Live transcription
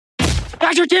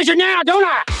got your attention now, don't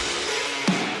I?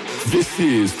 This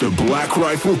is the Black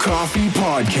Rifle Coffee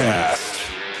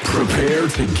Podcast. Prepare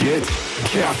to get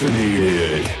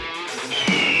caffeinated.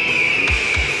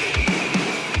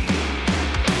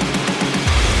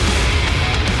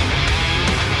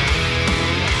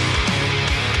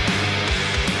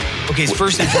 Okay,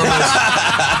 first and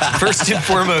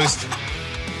foremost,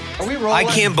 are we rolling? I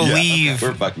can't believe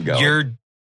we're fucking going.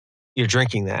 You're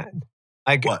drinking that.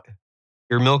 What?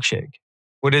 Your milkshake.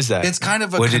 What is that? It's kind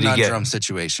of a conundrum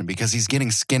situation because he's getting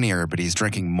skinnier, but he's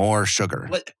drinking more sugar.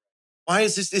 Why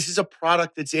is this? This is a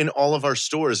product that's in all of our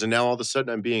stores, and now all of a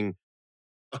sudden I'm being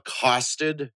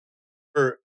accosted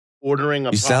for ordering a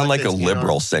product. You sound like a that's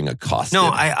liberal saying accosted. No,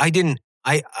 I didn't.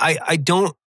 I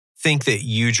don't think that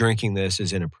you drinking this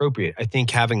is inappropriate. I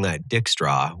think having that dick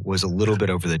straw was a little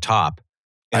bit over the top.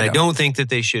 And I don't think that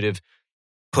they should have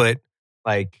put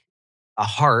like a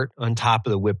heart on top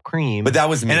of the whipped cream. But that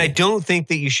was me. And I don't think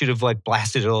that you should have like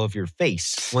blasted it all over your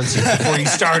face before you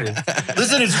started.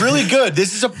 Listen, it's really good.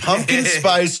 This is a pumpkin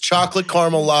spice chocolate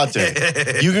caramel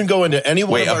latte. You can go into any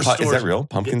one of our stores. Is that real?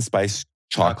 Pumpkin spice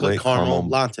chocolate caramel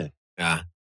latte. Yeah.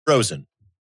 Frozen.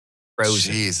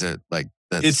 Jeez,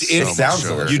 It sounds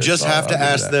delicious. You just have to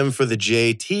ask them for the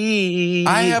JT.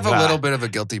 I have a little bit of a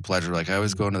guilty pleasure. Like I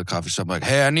always go into the coffee shop, like,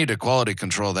 hey, I need to quality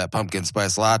control that pumpkin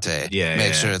spice latte.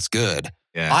 Make sure it's good.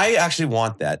 Yeah. I actually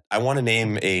want that. I want to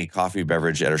name a coffee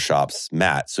beverage at our shops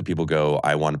Matt, so people go,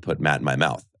 I want to put Matt in my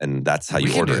mouth. And that's how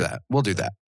you order that. We'll do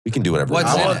that. We can do whatever.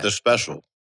 I want the special.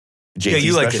 JT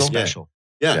you like special? the special.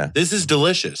 Yeah, this is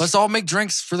delicious. Let's all make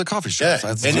drinks for the coffee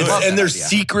shops. Yeah. And there's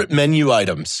secret menu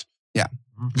items. Yeah.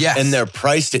 Yes. And they're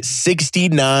priced at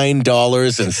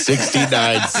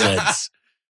 $69.69.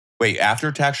 Wait,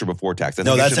 after tax or before tax?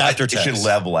 No, that's after tax. It should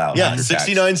level out. Yeah,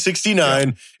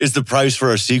 $69.69 is the price for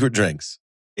our secret drinks.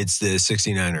 It's the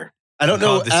 69er. I don't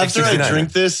know. After I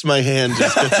drink this, my hand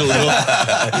just gets a little...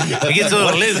 It gets a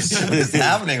little loose. What is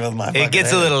happening with my It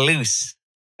gets a little loose.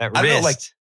 That I wrist. don't know,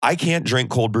 I can't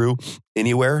drink cold brew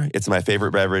anywhere. It's my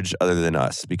favorite beverage other than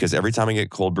us because every time I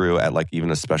get cold brew at like even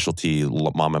a specialty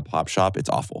mom and pop shop, it's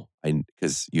awful.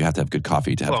 Because you have to have good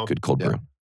coffee to have good cold brew.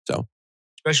 So,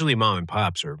 especially mom and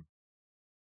pops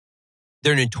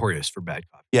they're notorious for bad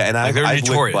coffee. Yeah, and I've licked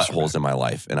notorious buttholes in my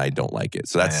life and I don't like it.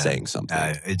 So that's saying something.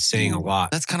 It's saying a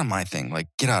lot. That's kind of my thing. Like,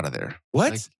 get out of there.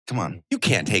 What? Like, come on. You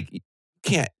can't take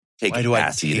Why do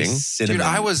ass eating. cinnamon? Dude,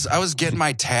 I was getting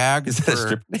my tag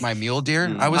for my mule deer.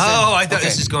 I thought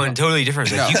this is going totally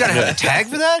different. Like, you gotta have a tag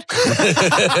for that?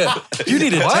 You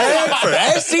need a tag for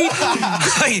ass eating?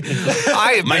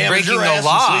 I have been breaking the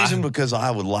law. Because I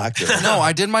would like to. No,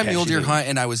 I did my mule deer hunt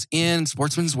and I was in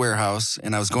Sportsman's Warehouse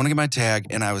and I was going to get my tag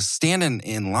and I was standing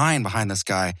in line behind this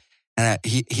guy and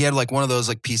he had like one of those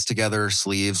like pieced together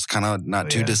sleeves, kind of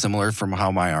not too dissimilar from how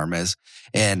my arm is.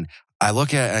 And I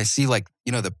look at it and I see like,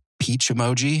 the peach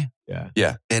emoji.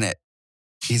 Yeah. And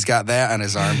he's got that on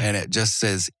his arm and it just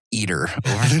says eater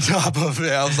over the top of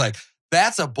it. I was like,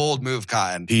 that's a bold move,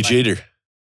 Cotton. Peach eater.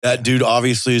 That dude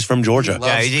obviously is from Georgia.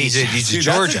 Yeah, he's a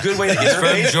Georgia. That's a good way to get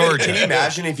from Georgia. Can you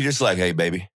imagine if you're just like, hey,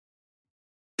 baby?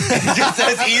 It just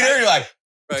says eater. You're like,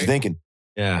 what you thinking?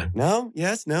 Yeah. No?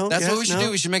 Yes? No? That's yes, what we should no?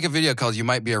 do. We should make a video called You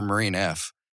Might Be a Marine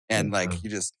F. And like, you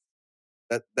just,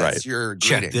 that's your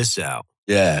greeting. Check this out.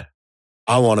 Yeah.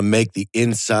 I want to make the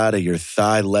inside of your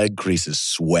thigh leg creases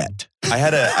sweat. I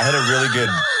had a really good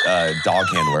dog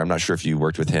handler. I'm not sure if you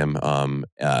worked with him,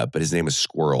 but his name was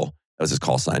Squirrel. That was his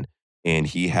call sign. And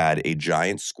he had a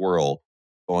giant squirrel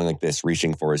going like this,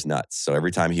 reaching for his nuts. So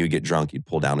every time he would get drunk, he'd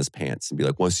pull down his pants and be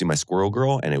like, want to see my squirrel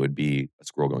girl? And it would be a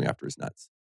squirrel going after his nuts.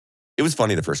 It was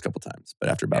funny the first couple times, but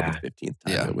after about the 15th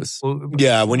time, it was...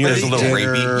 When you're a little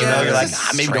rapey, you're like,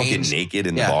 maybe strange. don't get naked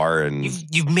in the bar. And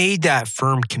You've made that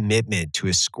firm commitment to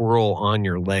a squirrel on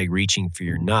your leg reaching for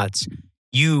your nuts.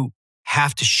 You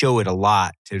have to show it a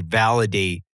lot to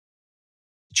validate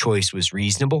the choice was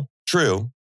reasonable.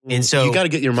 True. And so you got to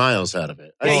get your miles out of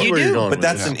it. Yeah, you do. But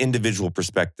that's an individual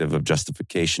perspective of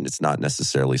justification. It's not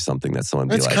necessarily something that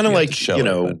someone. It's kind of like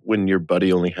when your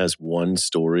buddy only has one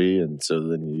story, and so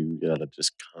then you gotta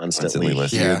just constantly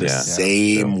hear the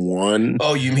same one.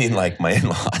 Oh, you mean like my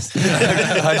in-laws?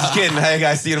 I'm just kidding. Hey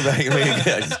guys, see you back.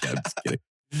 Just kidding.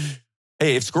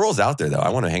 Hey, if Squirrel's out there though, I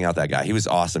want to hang out with that guy. He was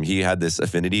awesome. He had this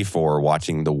affinity for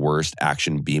watching the worst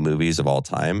action B movies of all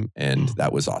time, and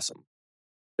that was awesome.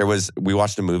 We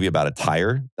watched a movie about a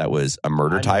tire that was a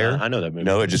murder tire. I know that movie.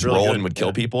 No, it just really rolled good. and would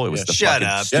kill people. It was the Shut fucking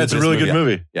up. Yeah, it's a really good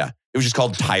movie. Yeah. It was just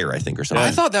called Tire, I think, or something.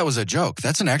 I thought that was a joke.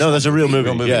 That's an actual No, that's a real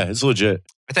movie. movie. Yeah, it's legit.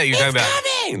 I thought you were talking about.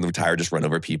 And the tire just run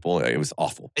over people. It was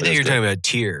awful. I thought you were talking about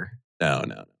Tear. No.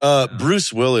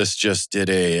 Bruce Willis just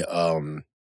did a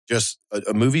just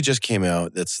a movie just came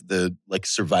out that's the like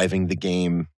surviving the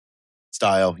game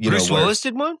style. Bruce Willis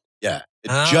did one? Yeah. It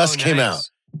just came out.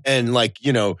 And like,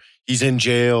 he's in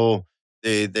jail.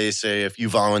 They say if you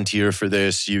volunteer for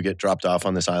this, you get dropped off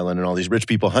on this island and all these rich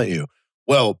people hunt you.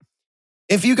 Well,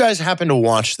 if you guys happen to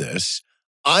watch this,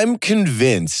 I'm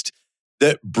convinced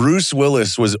that Bruce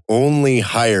Willis was only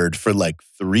hired for like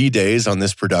 3 days on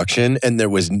this production and there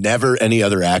was never any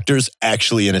other actors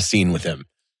actually in a scene with him.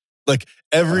 Like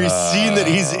every scene that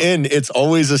he's in, it's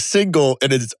always a single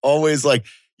and it's always like,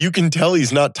 you can tell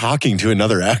he's not talking to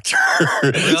another actor.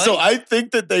 Really? So I think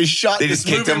that they just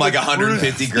kicked him like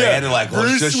 150 grand and like,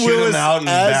 let's just shoot him out in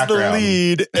the as background. the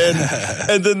lead.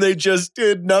 And then they just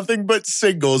did nothing but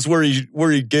singles where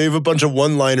he gave a bunch of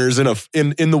one-liners in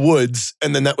the woods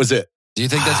and then that was it. Do you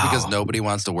think that's because nobody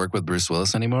wants to work with Bruce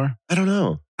Willis anymore? I don't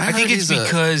know. I think it's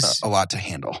because a lot to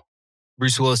handle.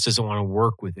 Bruce Willis doesn't want to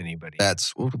work with anybody.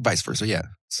 That's vice versa. Yeah.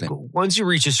 Same. Once you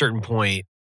reach a certain point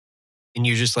and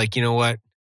you're just like, you know what?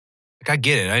 Like, I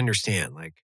get it. I understand.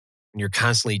 Like, when you're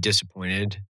constantly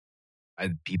disappointed by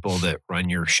the people that run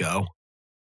your show,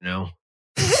 and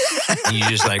you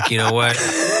just like, you know what?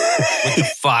 What the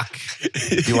fuck?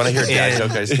 Do you want to hear a dad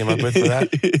joke I just came up with for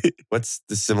that? What's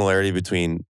the similarity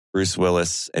between Bruce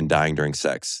Willis and dying during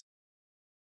sex?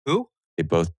 Who? They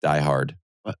both die hard.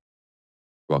 What?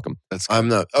 Welcome. I'm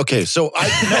not. Okay, so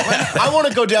I want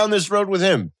to go down this road with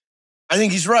him. I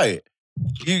think he's right.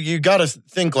 You got to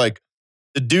think like,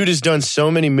 the dude has done so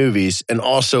many movies and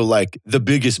also like the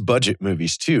biggest budget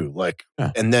movies too. Like,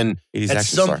 and then at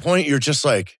some point you're just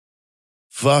like,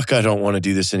 fuck, I don't want to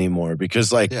do this anymore.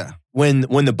 Because like when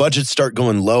the budgets start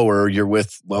going lower, you're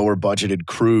with lower budgeted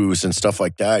crews and stuff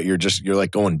like that. You're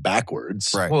like going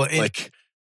backwards. Right. Well,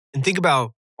 and think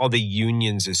about all the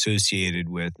unions associated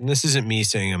with, and this isn't me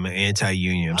saying I'm an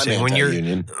anti-union. I'm saying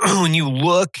anti-union. when you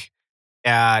look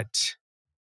at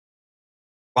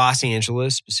Los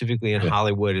Angeles, specifically in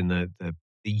Hollywood, and the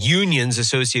unions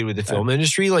associated with the film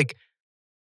industry. Like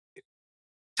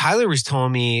Tyler was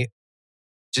telling me,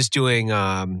 just doing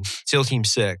SEAL Team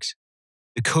 6,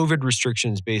 the COVID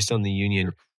restrictions based on the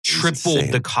union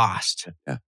tripled the cost.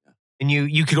 Yeah. And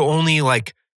you could only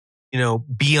like,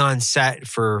 be on set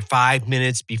for 5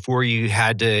 minutes before you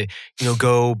had to,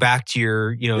 go back to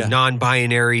your,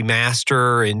 non-binary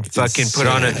master and fucking put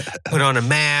on a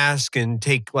mask and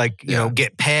take like,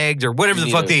 get pegged or whatever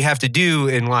the fuck they have to do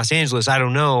in Los Angeles. I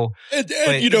don't know. And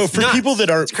for people that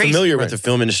aren't familiar with the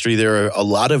film industry, there are a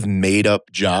lot of made up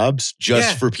jobs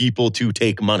just for people to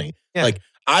take money. Yeah. Like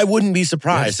I wouldn't be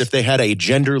surprised if they had a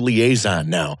gender liaison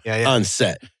now on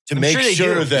set. To make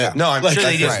sure that I'm sure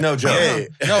they do. No joke. Hey,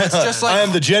 no, it's just like I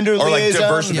am the gender liaison. Or like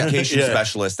diversification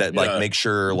specialist that like make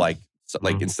sure like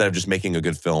instead of just making a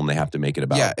good film, they have to make it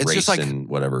about race just like, and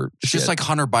whatever. It's just like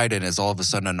Hunter Biden is all of a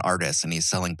sudden an artist and he's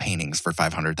selling paintings for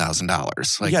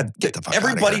 $500,000. Like, get the fuck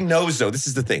everybody out of here. knows though. This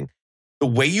is the thing: the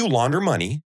way you launder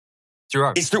money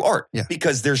is through art. Yeah.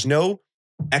 Because there's no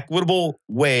equitable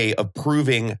way of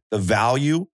proving the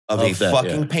value of a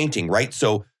fucking painting, right?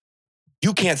 So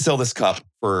you can't sell this cup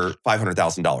for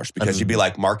 $500,000 because you'd be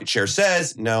like, market share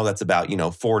says, no, that's about,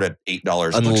 $4 to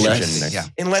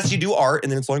 $8. Unless you do art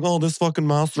and then it's like, oh, this fucking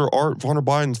master art, Hunter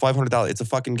Biden's $500,000. It's a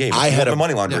fucking game. I had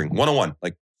money laundering, 101,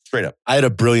 like straight up. I had a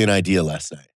brilliant idea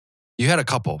last night. You had a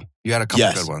couple. You had a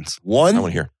couple good ones. One, I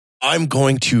want to hear. I'm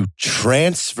going to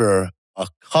transfer a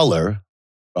color,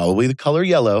 probably the color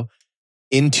yellow,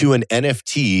 into an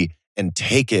NFT and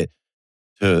take it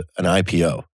to an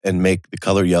IPO. And make the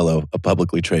color yellow a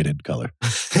publicly traded color.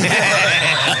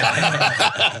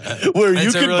 Where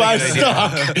you can buy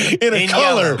stock in a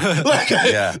color. Like,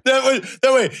 that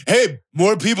way, hey,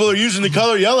 more people are using the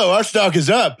color yellow, our stock is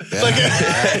up. Yeah. Like,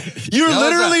 you're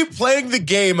literally playing the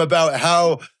game about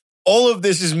how all of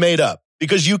this is made up.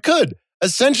 Because you could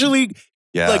essentially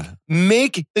like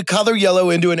make the color yellow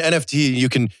into an NFT.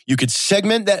 You could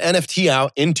segment that NFT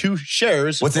out into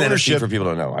shares. What's an NFT for people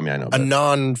who don't know? I mean, I know. A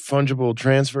non-fungible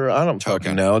transfer. I don't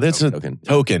fucking know. That's a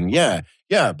token. Yeah.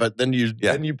 Yeah. But then you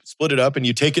split it up and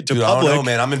you take it to public. I don't know,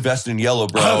 man. I'm investing in yellow,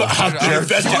 bro. I'm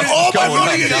investing all my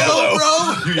money in yellow,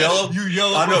 bro. You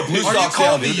yellow? I know. Blue stock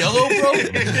sale, me yellow, bro?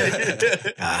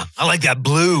 I like that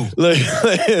blue.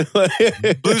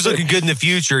 Blue's looking good in the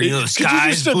future. The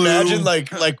sky's blue. Imagine like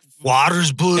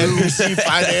water's blue. NBC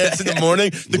Finance in the morning.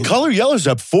 The color yellow's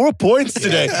up 4 points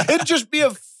today. It'd just be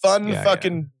a fun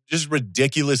fucking just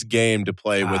ridiculous game to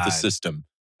play with the system.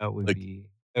 That would be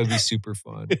super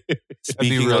fun. Speaking That'd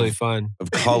be really fun.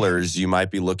 Of colors, you might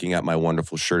be looking at my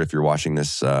wonderful shirt if you're watching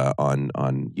this on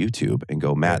YouTube and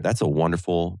go, Matt, that's a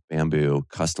wonderful bamboo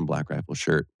custom Black Rifle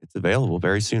shirt. It's available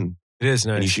very soon. It is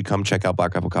And you nice. should come check out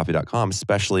blackriflecoffee.com,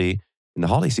 especially in the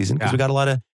holiday season, because we got a lot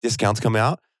of discounts coming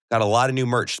out. Got a lot of new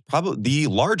merch. Probably the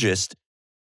largest,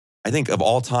 I think, of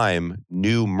all time,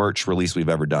 new merch release we've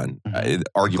ever done.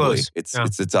 Arguably, Close.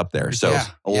 it's up there. So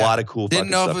a lot of cool. Didn't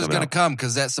know if it fucking was stuff going to coming come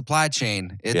because that supply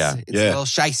chain, it's Yeah. a little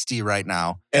shiesty right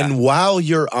now. And while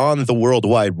you're on the World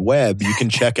Wide Web, you can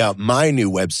check out my new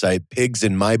website,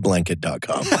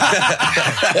 pigsinmyblanket.com.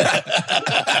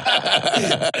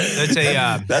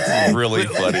 That's really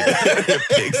funny.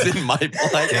 Pigs in my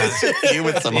blanket. You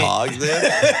with some hogs there.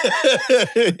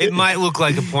 It might look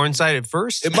like a porn site at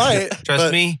first. It might. Trust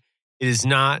but me, it is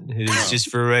not. It is just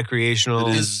for recreational.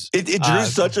 It drew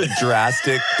such a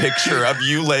drastic picture of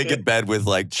you laying in bed with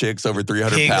like chicks over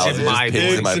 300 Pigs pounds. in my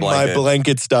Pigs in my blanket.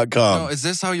 Pigsinmyblankets.com. No, is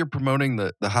this how you're promoting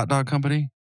the hot dog company?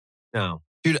 No.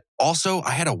 Dude, also,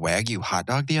 I had a Wagyu hot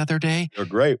dog the other day. They're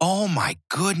great. Oh my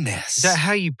goodness. Is that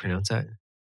how you pronounce that?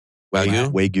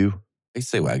 Wagyu? Wagyu. They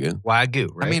say Wagyu. Wagyu,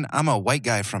 right? I mean, I'm a white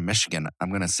guy from Michigan. I'm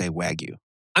going to say Wagyu.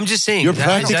 I'm just saying. You're is that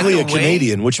practically the a way-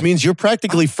 Canadian, which means you're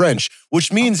practically French,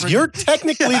 which means you're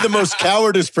technically the most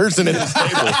cowardice person at this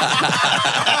table.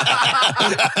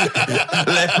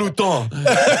 Le Pluton.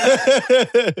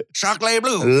 Chocolat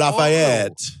blue.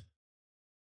 Lafayette.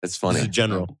 That's funny.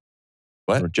 General.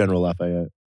 What? Or General Lafayette.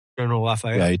 General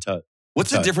Lafayette. Yeah, he taught.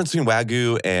 What's the Sorry. difference between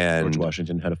Wagyu and George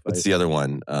Washington had a fight. what's the other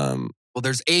one? Well,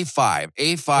 there's A5.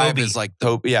 A5 Kobe. is like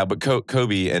But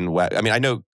Kobe and Wagyu. I mean, I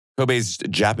know Kobe's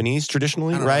Japanese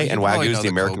traditionally, I don't know, right? you And probably Wagyu know is the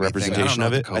American Kobe thing. representation I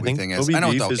of don't it, know what I the Kobe think. thing is. Kobe I know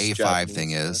what beef the is A5 Japanese, thing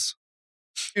so- is.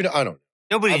 Dude, I don't know.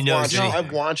 Nobody knows.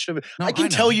 I've watched it. No, I can I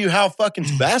know. tell you how fucking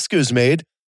Tabasco's made.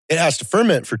 It has to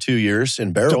ferment for 2 years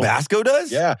in barrel. Tabasco does?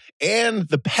 Yeah. And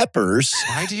the peppers,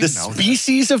 Why do you the know that?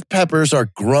 species of peppers are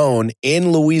grown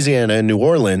in Louisiana and New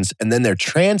Orleans, and then they're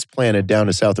transplanted down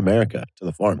to South America to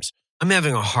the farms. I'm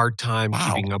having a hard time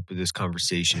Wow. keeping up with this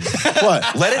conversation.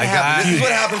 What? Let it I happen. got- This is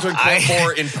what happens when I- Club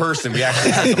 4 in person. We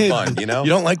actually have some fun, you know? You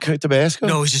don't like Tabasco?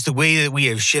 No, it's just the way that we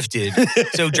have shifted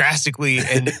so drastically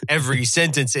in every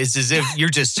sentence. It's as if you're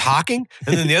just talking,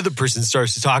 and then the other person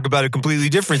starts to talk about a completely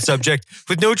different subject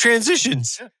with no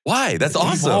transitions. Why? That's We've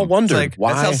awesome. all wondered It's like,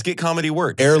 why That's how skit comedy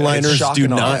works. It's airliners shock do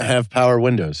and awe. not have power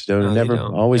windows. Don't No, they never,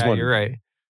 don't. always Yeah, wondered. You're right.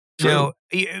 You know,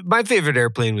 my favorite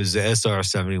airplane was the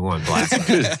SR-71 Black.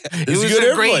 It was a good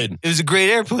airplane. It was a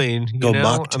great airplane. You Go know?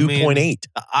 Mach I mean, 2.8.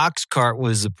 the ox cart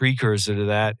was the precursor to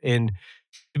that, and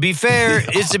to be fair,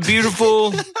 it's a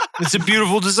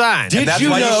beautiful design. Did And that's you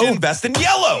why you know? should invest in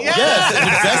yellow. Yes,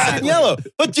 invest in yellow.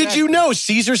 But did you know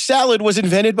Caesar salad was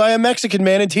invented by a Mexican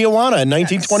man in Tijuana in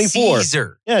 1924?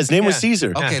 Caesar. Yeah, his name was Yeah.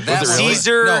 Caesar. Okay, Yeah. that Was it really?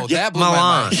 Caesar No, that blew my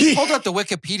Milan. mind. He pulled up the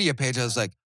Wikipedia page. I was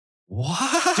like,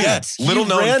 what? Yes. Little He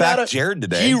known ran fact, out of- Jared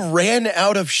today. He ran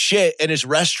out of shit in his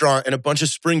restaurant, and a bunch of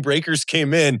spring breakers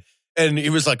came in, and he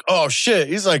was like, "Oh shit!"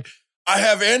 He's like, "I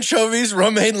have anchovies,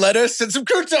 romaine lettuce, and some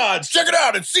croutons. Check it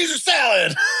out, it's Caesar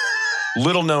salad."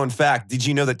 Little known fact, did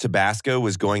you know that Tabasco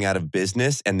was going out of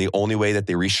business and the only way that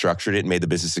they restructured it and made the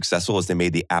business successful is they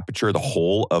made the aperture, the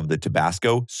hole of the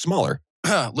Tabasco smaller.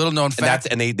 Little known fact.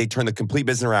 And they turned the complete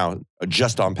business around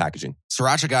just on packaging.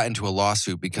 Sriracha got into a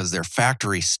lawsuit because their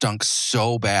factory stunk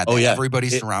so bad. Oh, that yeah. everybody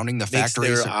It surrounding the Makes factory.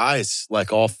 their eyes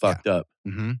like all fucked up.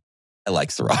 Mhm. I like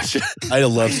sriracha. I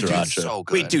love Dude, sriracha. so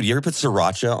good. Wait, dude, you ever put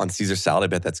sriracha on Caesar salad? I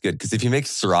bet that's good. Because if you make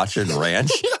sriracha and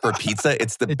ranch for pizza,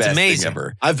 it's the It's best amazing. thing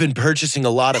ever. I've been purchasing a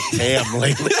lot of ham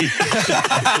lately.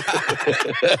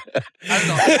 I don't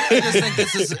know. I just think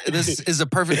this is a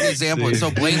perfect example. It's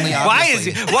so blatantly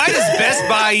obvious. Why does Best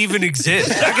Buy even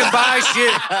exist? I can buy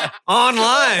shit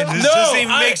online. This doesn't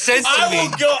even make sense to me.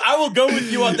 I will go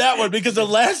with you on that one because the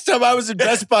last time I was in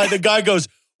Best Buy, the guy goes,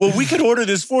 "Well, we could order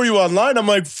this for you online." I'm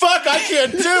like, "Fuck, I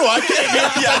can't do. I can't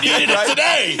get it. I needed it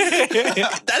today."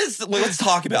 That is, let's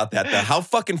talk about that though. How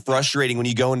fucking frustrating when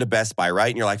you go into Best Buy, right?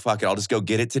 And you're like, fuck it, I'll just go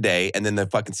get it today. And then the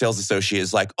fucking sales associate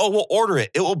is like, oh, we'll order it.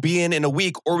 It will be in a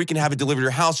week, or we can have it delivered to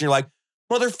your house. And you're like,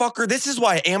 motherfucker, this is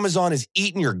why Amazon is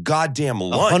eating your goddamn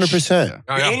lunch. 100%.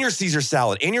 And your Caesar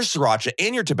salad, and your sriracha,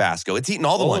 and your Tabasco. It's eating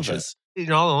all the All of lunches.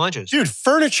 Eating all the lunches. Dude,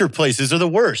 furniture places are the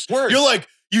worst. Worst. You're like,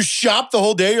 you shop the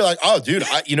whole day. You're like, "Oh, dude,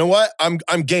 you know what? I'm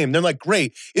game." They're like,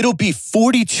 "Great. It'll be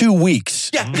 42 weeks."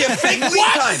 Yeah, fake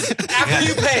lead times after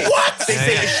you pay. What? They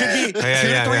say Yeah, it should be yeah. 2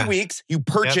 to 3 Yeah. weeks. You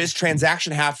purchase,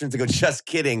 transaction happens, and go, just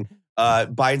kidding.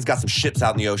 Biden's got some ships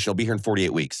out in the ocean. It'll be here in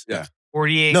 48 weeks. Yeah.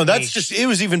 48 No, that's weeks. just, it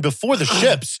was even before the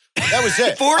ships. That was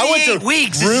it. 48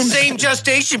 weeks is the same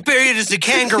gestation period as the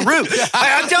kangaroo.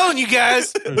 I'm telling you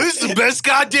guys, this is the best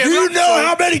goddamn Do you episode. know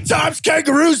how many times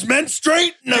kangaroos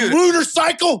menstruate in a lunar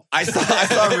cycle? I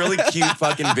saw a really cute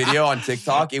fucking video on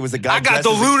TikTok. It was a guy. I got dressed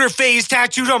the as lunar phase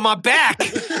tattooed on my back.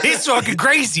 It's fucking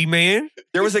crazy, man.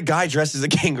 There was a guy dressed as a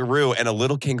kangaroo, and a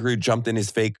little kangaroo jumped in his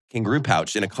fake kangaroo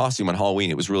pouch in a costume on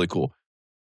Halloween. It was really cool.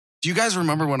 Do you guys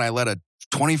remember when I let a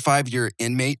 25-year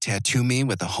inmate tattoo me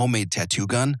with a homemade tattoo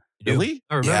gun? Really?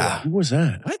 I remember Yeah. that. Who was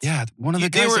that? What? Yeah, one of the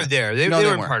They guys. weren't there. They No, they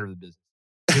weren't weren't. part of the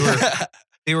business.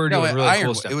 They were No, doing really Ironwood.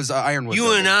 cool stuff. It was Ironwood. You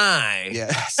building. and I.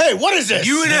 Yes. Hey, what is this?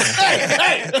 You and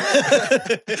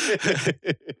Hey.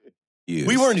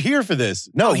 We weren't here for this.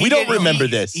 No, we don't remember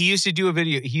this. He used to do a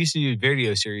video. He used to do a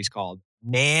video series called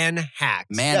Man Hacks.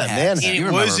 Man Yeah, hacks. man And hacks. it You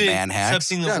remember wasn't man hacks?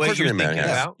 something Yeah, the of way course you're you're thinking man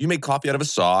hacks. about. You made coffee out of a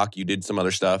sock. You did some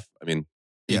other stuff. I mean,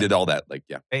 you Yeah. did all that. Like,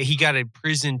 yeah. He got a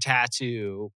prison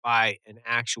tattoo by an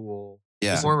actual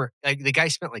Yeah. former. Like the guy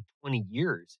spent like 20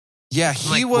 years. Yeah, he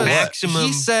Like was. maximum-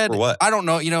 He said, For what? I don't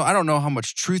know. I don't know how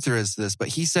much truth there is to this, but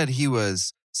he said he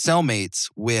was cellmates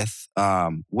with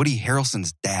Woody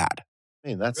Harrelson's dad. I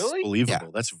mean, that's Really?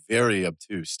 believable. That's very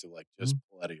obtuse to like just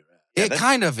pull out of your ass. Yeah, It that's-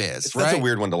 kind of is, right? That's a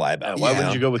weird one to lie Yeah, about. why Yeah.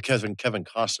 wouldn't you go with Kevin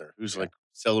Costner, who's like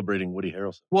celebrating Woody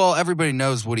Harrelson? Well, everybody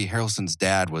knows Woody Harrelson's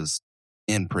dad was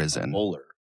in prison. Bowler.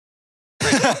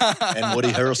 And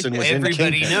Woody Harrelson was Everybody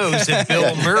in Kingpin. knows that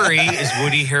Bill Murray is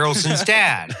Woody Harrelson's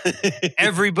dad.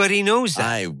 Everybody knows that.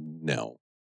 I know.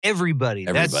 Everybody.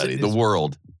 Everybody. That's, The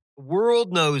world. the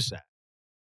world knows that.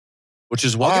 Which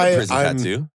is I'll get a why prison I'm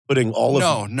tattoo. putting all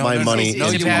of my money no,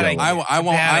 into you won't. Yellow. I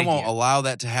won't. bad I won't idea. allow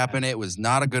that to happen. It was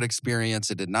not a good experience.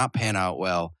 It did not pan out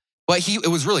well. But it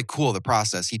was really cool. The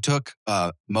process. He took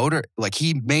motor, like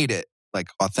he made it like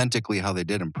authentically how they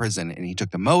did in prison, and he took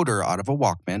the motor out of a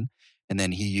Walkman, and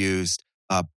then he used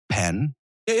a pen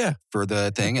Yeah. for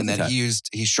the thing, and That's then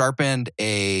a he sharpened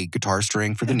a guitar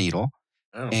string for the needle.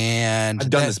 Oh. And I've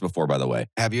done this before, by the way.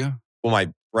 Have you? Well, my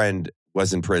friend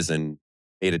was in prison,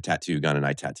 made a tattoo gun, and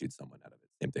I tattooed someone out of it.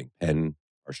 Same thing. Pen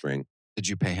or string. Did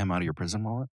you pay him out of your prison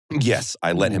wallet? Yes,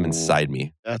 I let him Ooh. inside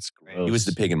me. That's gross. He was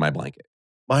the pig in my blanket.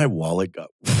 My wallet got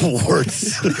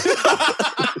warts.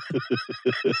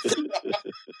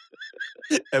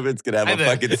 Evan's going to have a I bet.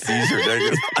 fucking seizure during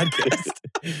this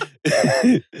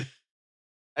podcast.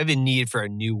 I've been needed for a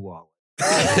new wallet.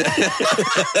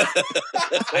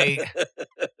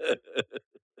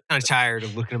 I'm tired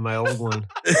of looking at my old one.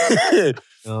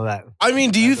 Oh, that. I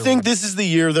mean, do you think this is the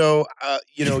year, though?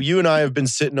 You and I have been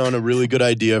sitting on a really good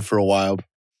idea for a while.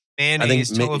 Mayonnaise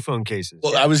think telephone cases.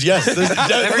 Well, that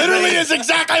literally is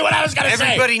exactly what I was going to say.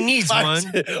 Everybody needs one.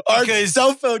 Our because-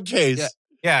 cell phone case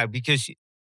Yeah, because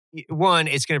one,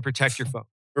 it's going to protect your phone.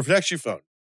 protects your phone.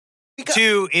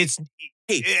 Two, it's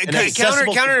Hey, an counter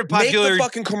accessible- to make popular. the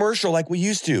fucking commercial like we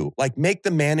used to. Like, make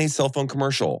the mayonnaise cell phone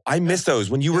commercial. I miss those.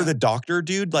 When you were the doctor,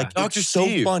 dude, like, Dr. it's so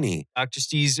Steve. funny. Dr.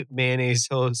 Steve's mayonnaise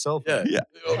cell phone. Yeah.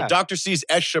 Yeah. Dr. C's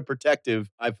extra protective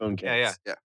iPhone case.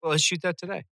 Yeah. Well, let's shoot that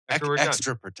today. After we're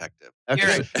Extra protective.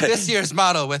 Extra, This year's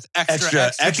motto with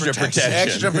extra Extra protection.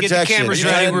 extra Get the protection. cameras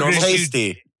Yeah, ready. We're gonna normal shoot-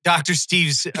 tasty. done. Dr.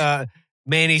 Steve's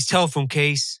mayonnaise telephone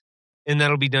case, and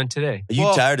that'll be done today. Are you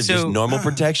Well, tired of just so- normal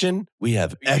protection? We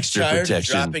have extra Tired of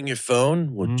protection. dropping your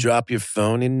phone? We'll Mhm. drop your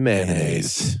phone in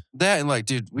mayonnaise. That and like,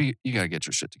 dude, you gotta get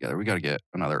your shit together. We gotta get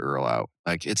another Earl out.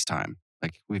 Like, it's time.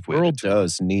 Like, we've waited. World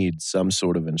does need some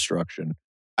sort of instruction.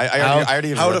 I already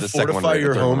have How read to the second one fortify right, your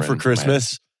the third one home right for into my head.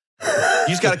 Christmas. You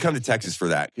just got to come to Texas for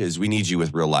that because we need you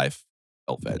with real life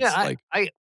health vets. Yeah, like, I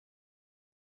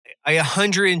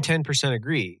 110%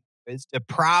 agree. It's the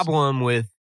problem with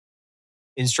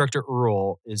Instructor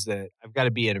Earl is that I've got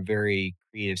to be in a very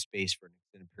creative space for an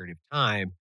extended period of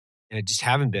time. And I just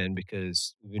haven't been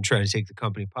because we've been trying to take the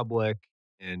company public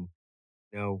and,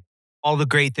 all the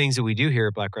great things that we do here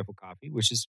at Black Rifle Coffee,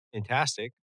 which is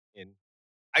fantastic. And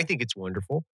I think it's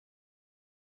wonderful.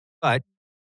 But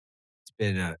it's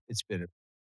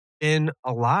been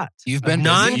a lot. You've been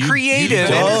non-creative.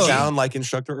 you Oh. don't sound like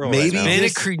Instructor Earl. Maybe right now. Been a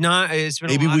this- it's been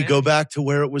a Maybe lot we of go energy. back to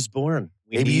where it was born.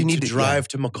 Maybe you need to to- drive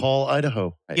to McCall,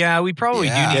 Idaho. Yeah, we probably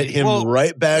Yeah. do. Get him Well,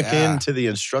 right back yeah. into the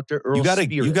Instructor Earl You gotta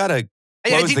I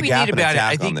close think the we gap need and about it.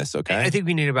 attack on this. Okay. I think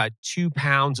we need about 2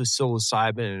 pounds of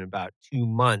psilocybin in about 2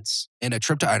 months, And a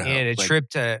trip to Idaho. and a Like, trip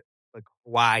to like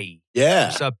Hawaii or Yeah.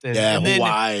 something. Yeah, and then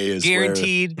Hawaii is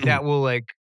guaranteed that will like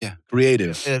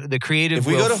creative. the creative. if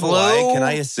we will go to flow. Hawaii, can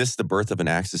I assist the birth of an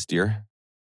axis deer?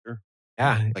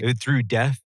 Yeah, Like- through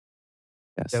death.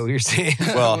 Yes. Is that what you're saying?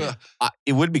 Well,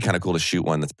 it would be kind of cool to shoot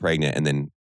one that's pregnant and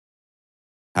then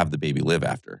have the baby live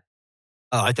after.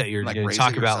 Oh, I thought you were Like going to raise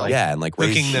talk it about yourself? like Yeah, and like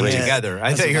cooking them raise- together.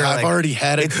 I thought you were I've like, already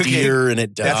had a cooking- deer and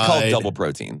it died. That's called double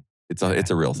protein. It's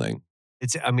a real thing.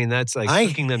 it's. I mean, that's like I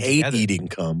cooking them hate together. eating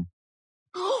cum.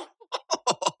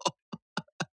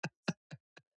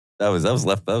 That was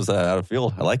out of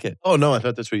field. I like it. Oh no, I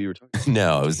thought that's what you were talking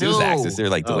No, it was No. Axis. They're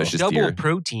like Oh. delicious Double deer.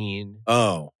 protein. about.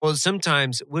 Oh. Well,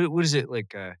 sometimes what is it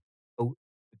like a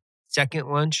second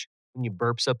lunch when you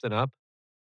burp something up?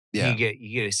 Yeah.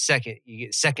 You get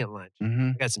second lunch.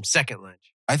 Mhm. I got some second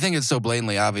lunch. I think it's so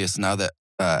blatantly obvious now that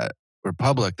we're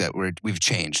public that we've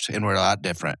changed and we're a lot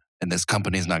different, and this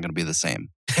company's not going to be the same.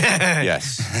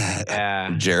 Yes.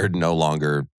 Yeah. Jared no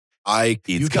longer. You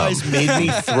Eats guys cum. made me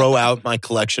throw out my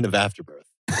collection of Afterbirth.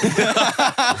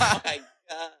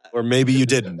 Or maybe you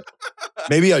didn't.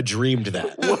 Maybe I dreamed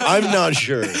that. I'm not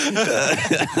sure.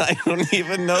 I don't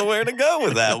even know where to go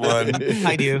with that one.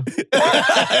 I do.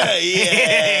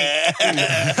 Yeah.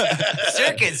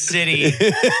 Circuit City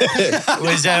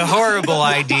was a horrible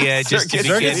idea. Just to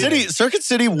begin with. Circuit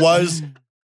City was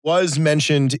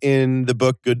mentioned in the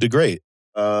book Good to Great,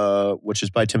 which is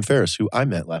by Tim Ferriss, who I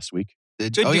met last week.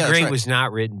 Good to that's Great right. was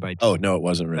not written by. Oh no, it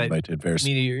wasn't written But- by Tim Ferriss. I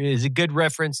mean, it is a good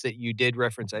reference that you did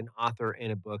reference an author in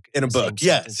a book. In a the same book,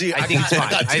 yeah. sentence. See, I think it's I fine.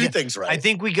 got two I, things right. I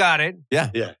think we got it.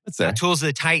 That's there. Tools of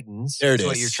the Titans. There it is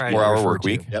what is. you're trying 4 to hour refer work to.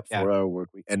 week. Yep, Yeah. 4-hour work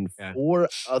week. And Yeah. 4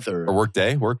 other. Or work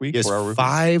day, work week. Yes, 4 hour work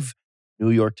 5 New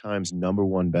York Times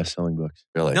 #1 best-selling books.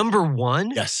 week. Really? Number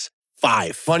one. Yes,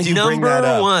 5. Funny you bring Number that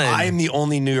up. one. I am the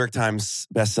only New York Times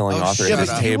best-selling Oh, author shit, at this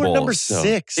but you table. were number so-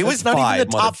 6. It was That's not 5, even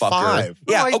the top motherfucker. 5.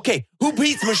 Yeah, No, okay. Who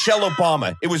beats Michelle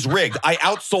Obama? It was rigged. I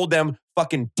outsold them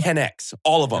fucking 10x.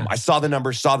 All of them. I saw the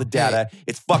numbers, saw the data.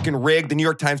 It's fucking rigged. The New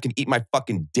York Times can eat my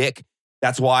fucking dick.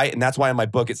 That's why. And that's why in my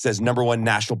book it says #1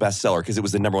 national bestseller, because it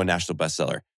was the #1 national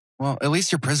bestseller. Well, at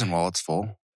least your prison wallet's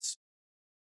full.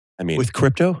 I mean, With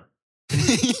crypto?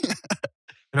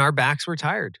 And our backs were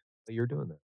tired. But you're doing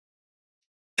that.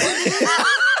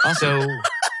 So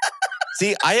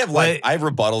see, I have What? I have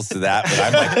rebuttals to that,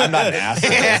 but I'm not an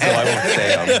asshole, so I won't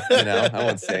say them. You know, I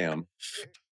won't say them.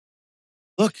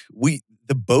 Look,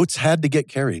 the boats had to get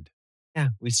carried. yeah,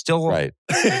 we still Right.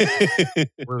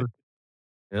 we're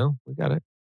we got it.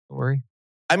 Don't worry.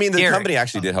 I mean, the Derek. company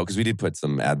actually did help because we did put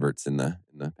some adverts in the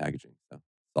packaging. So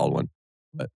solid one.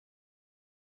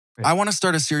 I want to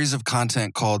start a series of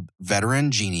content called Veteran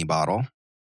Genie Bottle.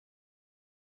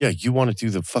 Yeah, you want to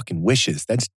do the fucking wishes.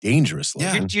 That's dangerous. Yeah.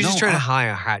 Logan. You're just No, trying to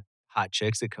hire hot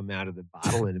chicks that come out of the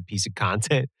bottle in a piece of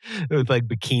content with like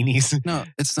bikinis. No,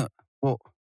 it's not. Well,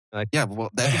 Like- yeah, well,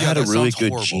 I that, had that a really sounds good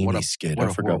horrible. genie What a- skit. what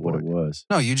I a forgot what it horrible- was.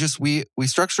 No, you just we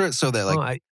structure it so that like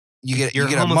Well, you get you're a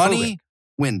homophobic. money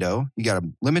window, you got a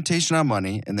limitation on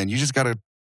money, and then you just got to.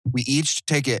 We each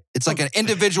take it. It's like an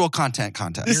individual content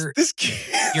contest.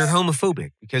 you're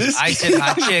homophobic because I said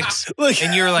hot chicks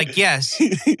and you're like, yes.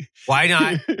 Why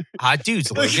not hot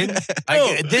dudes, Logan?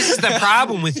 Like, this is the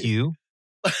problem with you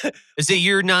is that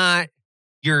you're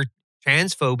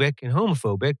transphobic and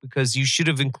homophobic because you should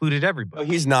have included No, everybody.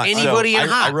 he's not. Anybody So in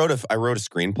I hot. wrote a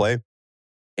screenplay,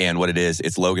 and what it is,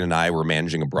 it's Logan and I were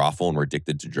managing a brothel, and we're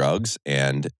addicted to drugs.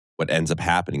 And what ends up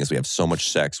happening is we have so much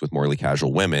sex with morally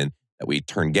casual women that we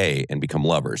turn gay and become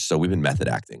lovers. So we've been method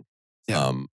acting.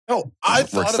 Yeah. No, I We're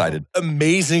thought excited. of an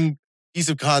amazing piece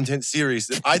of content series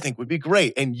that I think would be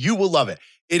great, and you will love it.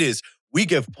 It is, we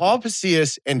give Paul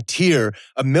Pacias and Tyr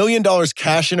 $1 million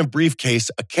cash in a briefcase,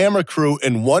 a camera crew,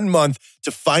 in 1 month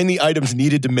to find the items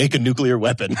needed to make a nuclear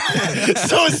weapon.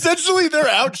 So essentially, they're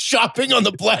out shopping on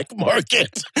the black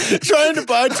market, trying to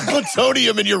buy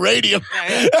plutonium and uranium.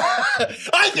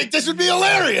 I think this would be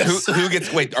hilarious. Who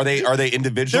gets? Wait, are they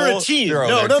individual? They're a team. They're- oh,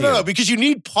 No, they're a no, team. no, because you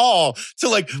need Paul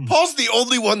to Paul's the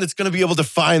only one that's going to be able to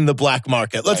find the black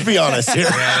market. Let's be honest here.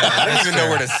 I don't even know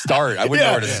where to start. I wouldn't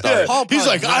know where to start. Paul He's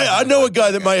probably like, I know a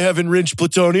guy that might have enriched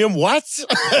plutonium. What?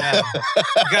 Yeah. You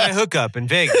got a hookup in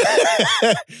Vegas.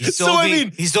 He sold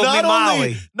he sold me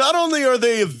Molly. Not only are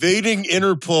they evading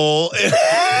Interpol,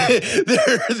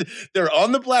 they're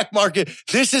on the black market.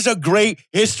 This is a great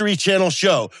History Channel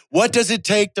show. What does it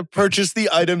take to purchase the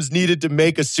items needed to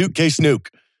make a suitcase nuke?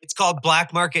 It's called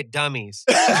Black Market Dummies.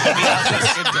 It'll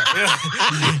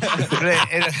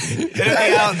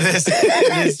be out this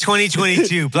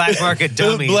 2022. Black Market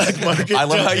Dummies. Black market. I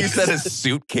love how you dummies. said a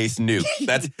suitcase nuke.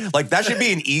 That's like that should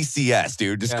be an ECS,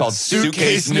 dude. Just Yeah. called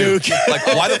Suitcase suitcase nuke. nuke. Like,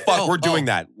 why the fuck Oh, we're doing oh.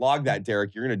 that? Log that,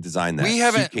 Derek. You're gonna design that. We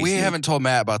haven't Suitcase we nuke. haven't told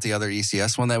Matt about the other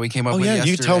ECS one that we came up Oh, with yeah,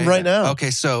 yesterday. you tell him right now.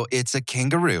 Okay, so it's a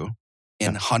kangaroo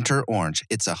in hunter orange.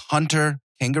 It's a hunter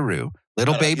kangaroo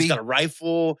Little baby. He's got a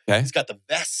rifle. Okay. He's got the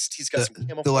vest. He's got some the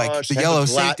camouflage. yellow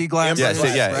safety glasses. amber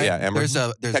glass, right? Amber.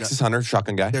 There's Texas Hunter,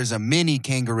 shotgun guy. There's a mini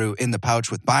kangaroo in the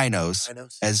pouch with binos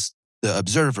as the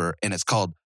observer, and it's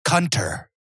called Cunter.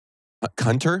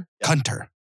 Hunter? Yeah. Cunter.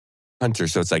 Hunter.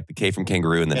 So it's like the K from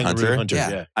kangaroo and then Kangaroo Hunter.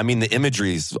 Yeah. I mean, the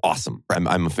imagery is awesome.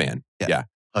 I'm a fan. Yeah.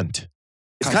 Hunt.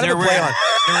 It's kind of a play on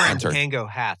They're wearing Hunter. Kango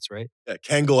hats, right? Yeah,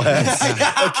 Kangol hats.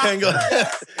 Yeah. A Kangol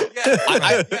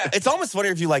hat. It's almost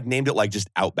funnier if you like named it like just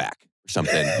Outback or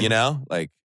something, you know?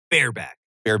 Like Bareback.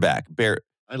 Bareback.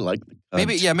 I like the hunt.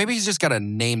 Maybe he's just got a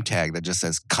name tag that just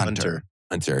says Cunter.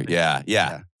 Hunter. Yeah.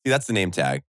 See, that's the name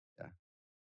tag.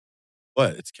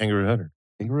 What? It's Kangaroo Hunter.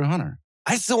 Kangaroo Hunter.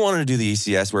 I still wanted to do the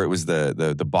ECS where it was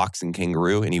the boxing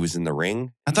kangaroo and he was in the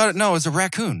ring. I thought, no, it was a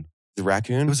raccoon. The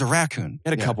raccoon? It was a raccoon. We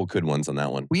had a couple good ones on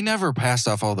that one. We never passed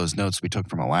off all those notes we took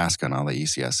from Alaska and all the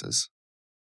ECSs.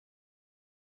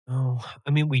 Oh,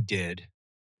 I mean, we did.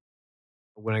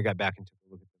 When I got back and took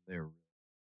a look at them, they were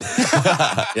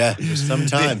Yeah,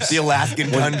 sometimes. the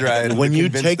Alaskan tundra. and When you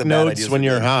convinced take the bad notes ideas when were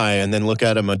you're good. high and then look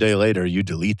at them a day later, you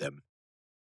delete them.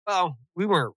 well, we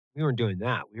weren't doing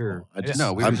that. We were I just-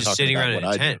 No, we I'm were just talking sitting about around in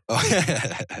what a I do.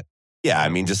 tent. Oh. Yeah, I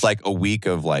mean, just like a week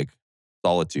of like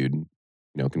solitude,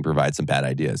 can provide some bad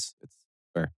ideas. It's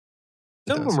fair.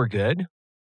 Some of them were good.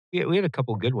 We had a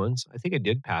couple good ones. I think I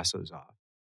did pass those off.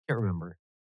 Can't remember.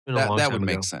 It's been a long That time would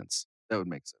ago. make sense. That would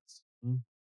make sense. Hmm.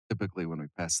 Typically, when we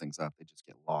pass things off, they just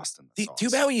get lost in the sauce. Too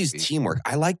bad we use teamwork.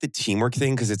 I like the teamwork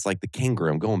thing because it's like the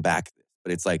kangaroo. I'm going back to this,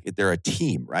 but it's like they're a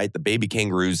team, right? The baby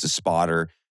kangaroo's the spotter.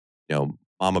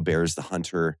 Mama bear's the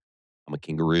hunter. I'm a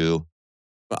kangaroo.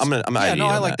 I'm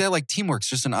I like that. Like teamwork's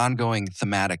just an ongoing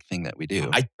thematic thing that we do.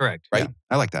 Correct. Right? Yeah,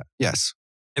 I like that. Yes.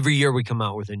 Every year we come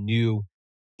out with a new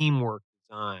teamwork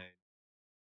design.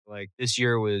 Like this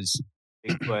year was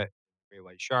Bigfoot, Great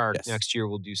White Shark. Yes. Next year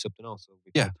we'll do something else. So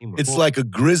we Yeah. call teamwork. It's like a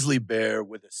grizzly bear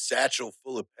with a satchel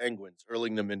full of penguins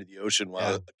hurling them into the ocean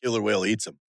while a killer whale eats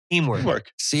them.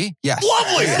 teamwork. See? Yes.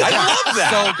 Lovely. I love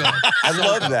that. So good. I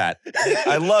love that.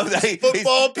 I love that.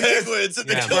 Football penguins and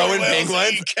the Yeah. killer Throwing whale's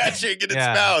penguins. catching in its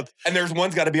Yeah. mouth. And there's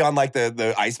one's got to be on like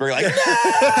the iceberg, like, no!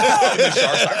 And the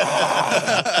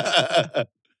shark's like,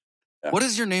 What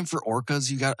is your name for orcas?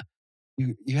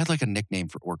 You had like a nickname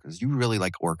for orcas. You really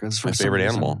like orcas for my some favorite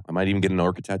reason? animal. I might even get an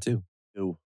orca tattoo.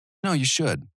 No, you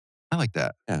should. I like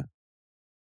that.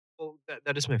 Well,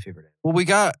 that is my favorite animal. Well, we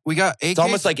got AK. It's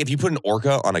almost like if you put an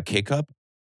orca on a K-cup,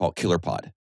 called Killer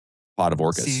Pod. Pod of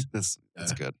orcas. See, that's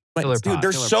good. But, Killer dude, pod.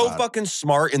 they're Killer so pod. fucking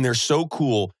smart and they're so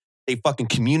cool. They fucking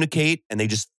communicate and they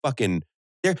just fucking.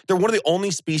 They're one of the only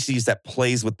species that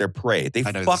plays with their prey. They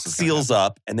I know fuck this is gonna seals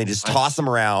up and they just toss them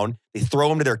around. They throw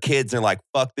them to their kids. And they're like,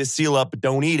 "Fuck this seal up, but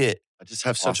don't eat it." I just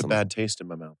have such Awesome. a bad taste in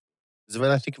my mouth. Because when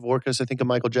I think of orcas, I think of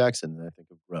Michael Jackson and I think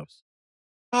of gross.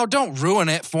 Oh, don't ruin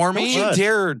it for Don't me. you What?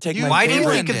 dare take my Why do you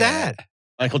favorite. think of that?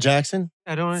 Michael Jackson,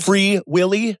 I don't understand. Free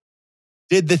Willy,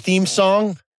 did the theme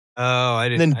song, Oh, I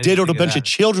and didn't. then I didn't diddled a think bunch of that.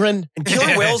 children. And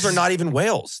killer whales are not even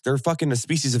whales. They're fucking a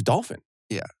species of dolphin.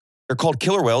 Yeah. They're called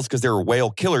killer whales because they were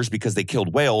whale killers because they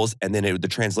killed whales and then the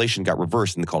translation got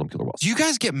reversed and they called them killer whales. Do you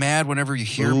guys get mad whenever you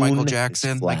hear Moon Michael is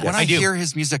Jackson? flat. Like when Yes. I I do. hear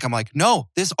his music, I'm like, no,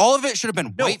 all of it should have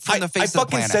been white from the face I of the fucking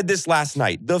planet. said this last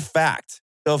night. The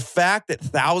fact that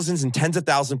thousands and tens of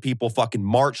thousands of people fucking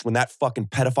marched when that fucking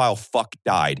pedophile fuck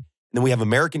died. And then we have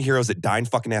American heroes that died in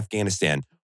fucking Afghanistan.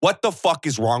 What the fuck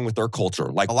is wrong with their culture?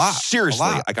 Like, A lot. seriously. A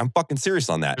lot. Like, I'm fucking serious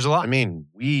on that. There's a lot. I mean,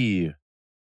 we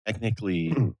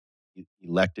technically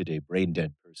elected a brain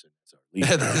dead person as our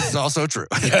leader. This is also true.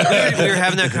 we were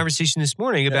having that conversation this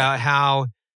morning about how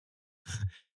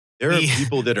There are We-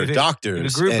 people that are a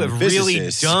doctors, group and of really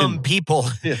physicists dumb and- people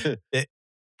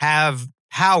have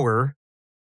power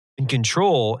and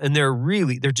control, and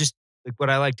they're just like what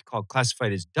I like to call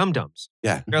classified as dum-dums.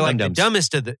 Yeah. They're like Dum-dums. the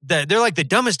dumbest of they're like the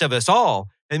dumbest of us all,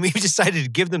 and we've decided to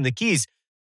give them the keys.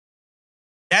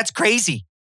 That's crazy.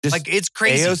 Just Like it's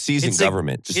crazy. AOC's in It's like-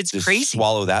 government. Just crazy.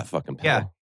 swallow that fucking pill. Yeah.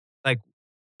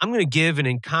 I'm going to give an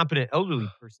incompetent elderly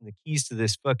person the keys to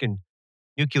this fucking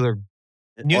nuclear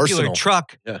Arsenal.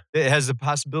 truck Yeah. that has the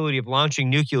possibility of launching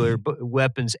nuclear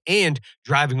weapons and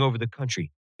driving over the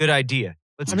country. Good idea.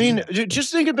 Let's I do mean, that.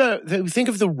 just think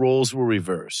if the roles were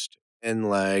reversed and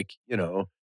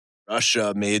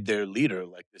Russia made their leader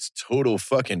like this total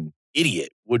fucking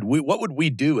idiot. What would we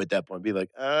do at that point? Be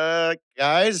like,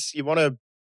 guys, you want to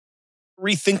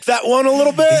rethink that one a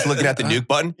little bit? He's looking at the nuke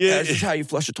button. Yeah. This is how you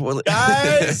flush a toilet.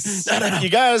 Guys, No. you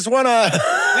guys want to?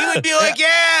 we would be like,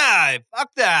 yeah, fuck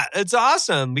that. It's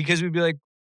awesome because we'd be like,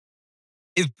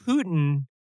 if Putin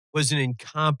was an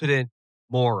incompetent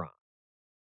moron,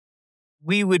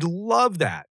 we would love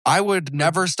that. I would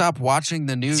never stop watching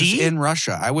the news See? in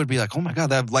Russia. I would be like, oh my God,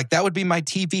 that would be my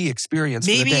TV experience.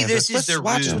 For the Maybe day. this is Let's their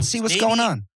watch it and ruse. see what's Maybe- going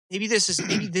on. Maybe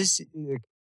this.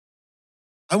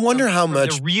 I wonder how for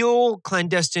much. the real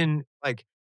clandestine, like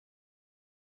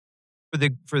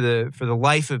for the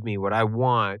life of me, what I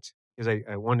want, because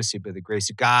I want to see by the grace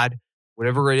of God,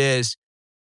 whatever it is,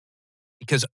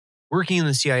 because working in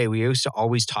the CIA, we used to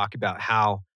always talk about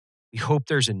how we hope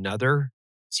there's another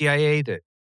CIA that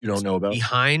You don't know about.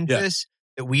 behind Yeah. this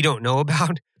that we don't know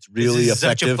about. It's really This is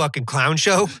effective. such a fucking clown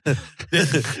show.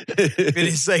 It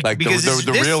is like because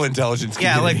the real intelligence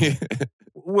Yeah, like- community.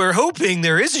 we're hoping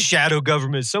there is a shadow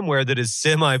government somewhere that is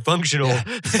semi-functional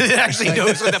that actually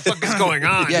knows what the fuck is going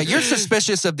on. Yeah, you're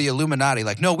suspicious of the Illuminati.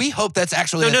 Like, no, we hope that's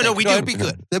actually. No, a thing. we do. That'd be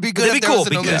good. That'd be good. That'd if be there was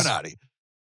cool an because- Illuminati.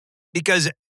 Because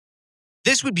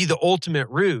this would be the ultimate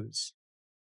ruse.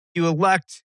 You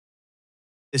elect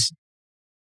this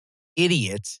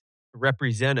idiot to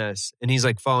represent us, and he's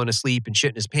like falling asleep and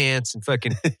shitting his pants and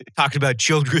fucking talking about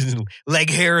children and leg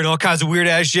hair and all kinds of weird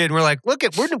ass shit. And we're like, look,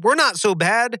 we're not so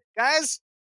bad, guys.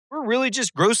 We're really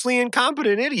just grossly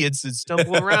incompetent idiots that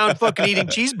stumble around fucking eating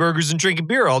cheeseburgers and drinking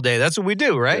beer all day. That's what we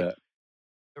do, right? Yeah.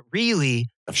 But really,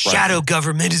 The front- shadow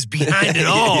government is behind it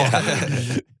all.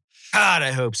 Yeah. God,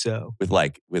 I hope so. with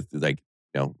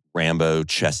Rambo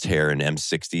chest hair and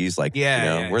M60s. Like,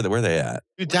 Yeah, yeah. where they at?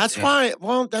 Dude, that's why.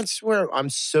 Well, that's where I'm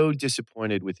so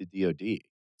disappointed with the DoD.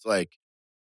 It's like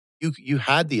you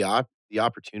had the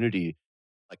opportunity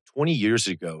like 20 years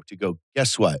ago to go.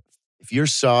 Guess what? If you're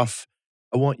soft,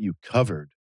 I want you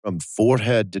covered from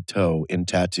forehead to toe in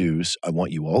tattoos. I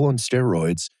want you all on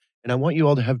steroids. And I want you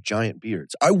all to have giant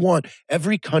beards. I want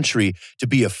every country to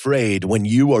be afraid when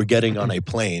you are getting on a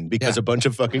plane because a bunch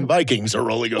of fucking Vikings are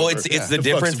rolling over. Well, it's the to fuck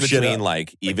difference some shit between up.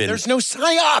 like even. There's no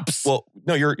psyops. Well,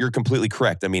 no, you're completely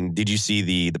correct. I mean, did you see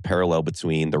the parallel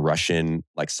between the Russian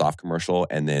like soft commercial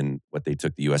and then what they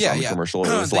took the U.S. Army commercial?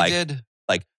 It was They like did.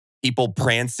 people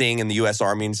prancing in the U.S.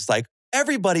 Army and it's just like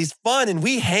everybody's fun and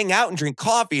we hang out and drink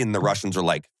coffee, and the Russians are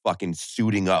like fucking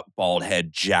suiting up, bald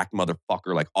head, jacked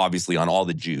motherfucker, like obviously on all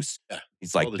the juice. Yeah,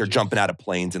 He's like all the they're juice. jumping out of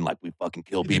planes and like we fucking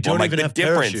kill They people. don't I'm like even the have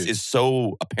difference parachutes. is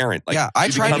so apparent. Like, I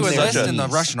you tried to become enlist such a- in the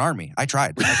Russian army. I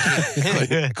tried.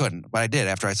 I couldn't, but I did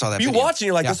after I saw that. You video. watch and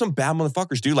you're like, Yeah. there's some bad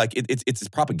motherfuckers, dude. Like it's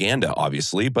propaganda,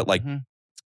 obviously, but like Mhm.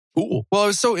 cool. Well, it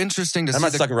was so interesting to I'm see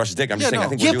not the sucking Russia's dick. I'm Yeah, just saying I no.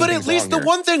 think Yeah, we're doing but at things least wrong the here.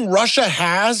 one thing Russia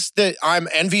has that I'm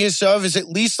envious of is at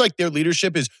least like their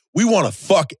leadership is we want to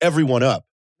fuck everyone up.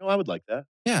 No, I would like that.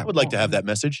 Yeah, I would like to have that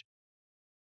message.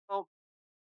 Well,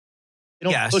 You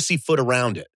don't yes. pussyfoot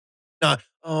around it. Not,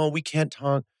 oh, we can't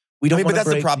talk. We I don't mean, but wanna that's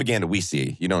the break- propaganda we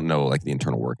see. You don't know like the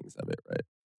internal workings of it, right?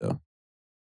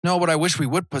 No, but I wish we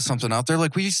would put something out there.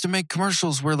 Like we used to make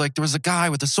commercials where like there was a guy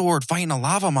with a sword fighting a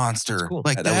lava monster. That's cool.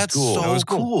 Like Yeah, that was that's cool. so That was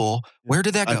cool. cool. Where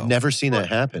did that go? I've never seen that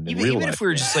happen in real Even life. if we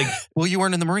were just like Well, you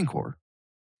weren't in the Marine Corps.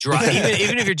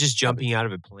 even if you're just jumping out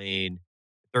of a plane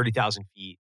 30,000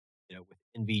 feet, with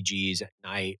NVGs at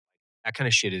night, that kind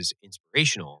of shit is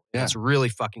inspirational. Yeah. It's really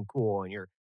fucking cool. And you're,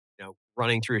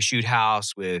 running through a shoot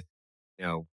house with,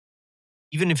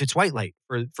 even if it's white light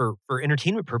for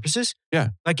entertainment purposes. Yeah.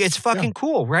 Like it's fucking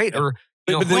cool, right? Or,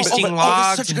 But then- hoisting this is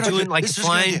logs such a and good doing idea. like This is a good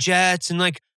flying idea. jets and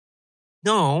like,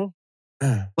 no.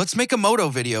 Let's make a moto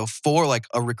video for like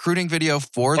a recruiting video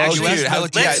for the Oh, U.S. dude,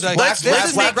 military. let's- Like, let's- this let's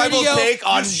is Black the Rifle's video take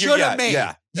on you should have made.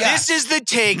 Yeah. This is the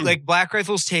take, like Black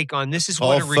Rifle's take on this is Call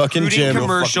what a fucking recruiting Jim.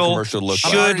 commercial looks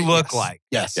should like. look Yes. like.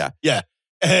 Yes. Yeah. Yeah.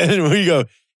 And we go,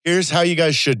 here's how you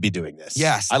guys should be doing this.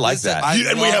 Yes, I like listen, that. I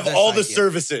And we love have this all the idea.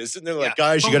 services. And they're like, Yeah.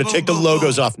 guys, you got to take the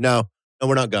logos off. No,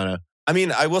 we're not gonna. I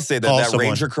mean, I will say that Call that someone.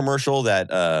 Ranger commercial that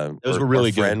Those our- were really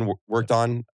our friend worked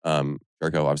on,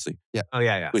 Jericho, obviously, Oh,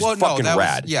 yeah. was Well, fucking that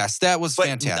rad. Was, yes, that was But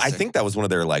fantastic. I think that was one of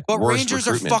their like But worst Rangers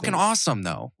are recruitment fucking things. awesome,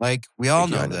 though. Like we all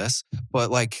Thank you, know I know. this, but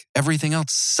like everything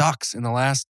else sucks in the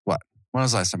last what? When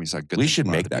was the last time you saw good? We things should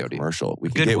about make the that DoD? commercial. We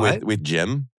Good could get what? with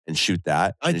Jim and shoot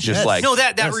that. I And it's just guess. like No,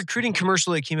 that Yes. recruiting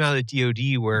commercial that came out of the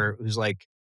DOD where it was like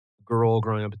a girl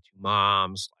growing up with two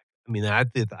moms. I mean, I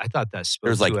thought that spoke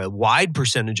There's like- to a wide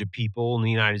percentage of people in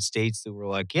the United States that were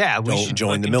like, yeah, we Don't should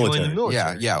join the fucking military.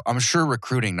 Yeah, yeah. I'm sure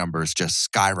recruiting numbers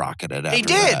just skyrocketed. They after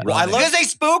did. that. Well, I love- Because they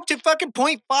spoke to fucking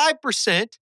 0.5%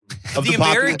 of the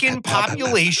American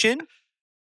population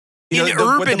in what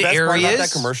urban the best part about areas.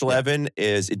 that commercial, Evan,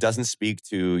 is it doesn't speak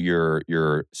to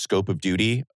your scope of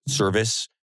duty, service,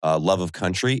 love of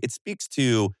country. It speaks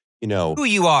to Who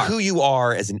you are. who you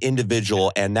are as an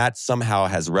individual, and that somehow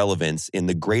has relevance in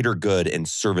the greater good and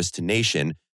service to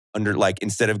nation. Under like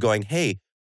instead of going, hey,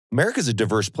 America's a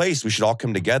diverse place, we should all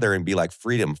come together and be like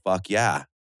freedom. Fuck yeah,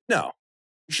 no,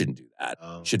 you shouldn't do that.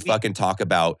 You should fucking talk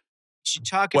about should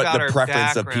talk what about the our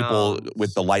preference of people backgrounds.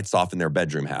 with the lights off in their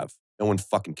bedroom have. No one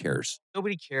fucking cares.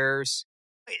 Nobody cares.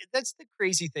 That's the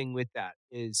crazy thing with that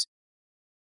is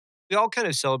we all kind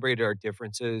of celebrated our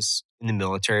differences in the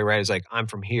military, right? It's like, I'm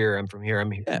from here, I'm from here,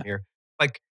 I'm here, I'm here.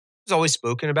 Like, it was always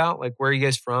spoken about, like, where are you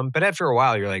guys from? But after a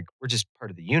while, you're like, we're just part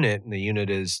of the unit, and the unit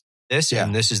is this,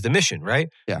 and this is the mission, right?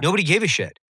 Yeah. Nobody gave a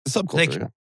shit. The subculture.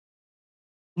 Like,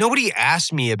 nobody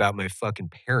asked me about my fucking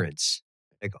parents.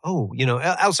 Like, oh, you know,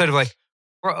 outside of like,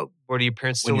 what do your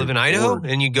parents still When live in you're Idaho? bored.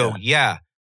 And you go, yeah.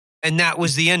 And that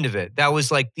was the end of it. That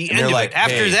was like the And end of they're like, it.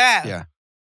 After hey, that, yeah.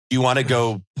 You want to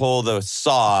go pull the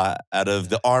saw out of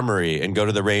the armory and go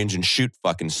to the range and shoot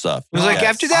fucking stuff. it was like Yes.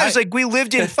 after that, it was like we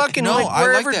lived in fucking No, like I like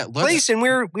wherever that. Look place, and we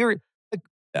were like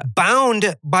Yeah.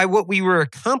 bound by what we were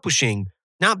accomplishing,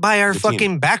 not by our The team.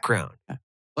 fucking background.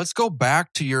 Let's go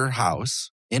back to your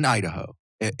house in Idaho.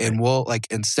 And we'll, like,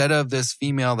 instead of this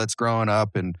female that's growing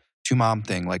up and two mom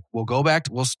thing, like, we'll go back,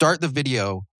 we'll start the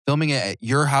video filming it at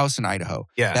your house in Idaho.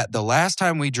 Yeah. That the last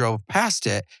time we drove past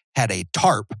it had a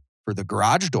tarp for the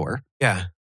garage door. Yeah.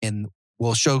 And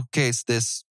we'll showcase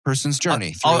this person's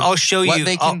journey. I'll show what you.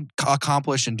 they can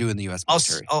accomplish and do in the U.S.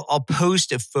 military. I'll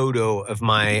post a photo of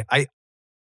my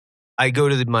I go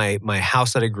to my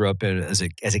house that I grew up in as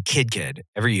a kid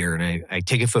every year, and I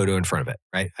take a photo in front of it.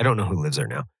 Right, I don't know who lives there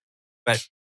now, but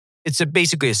it's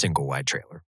basically a single wide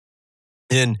trailer.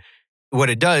 And what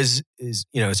it does is,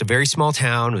 you know, it's a very small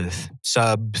town with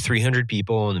sub 300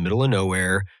 people in the middle of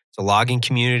nowhere. It's a logging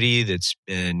community that's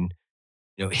been,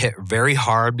 you know, hit very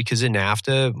hard because of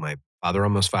NAFTA. My father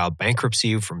almost filed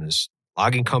bankruptcy from his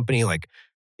logging company. Like,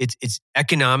 it's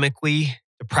economically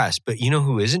depressed. But you know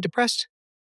who isn't depressed?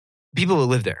 People that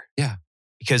live there. Yeah.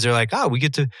 Because they're like, oh, we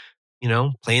get to, you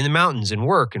know, play in the mountains and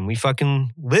work, and we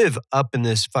fucking live up in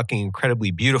this fucking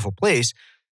incredibly beautiful place.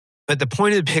 But the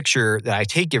point of the picture that I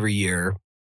take every year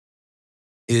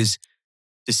is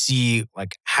to see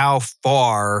like how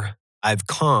far I've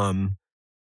come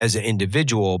as an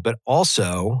individual, but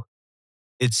also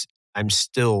I'm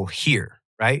still here,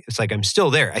 right? It's like I'm still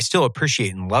there. I still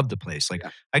appreciate and love the place. Like,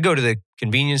 I go to the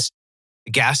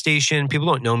gas station. People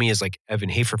don't know me as like Evan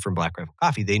Hafer from Black Rifle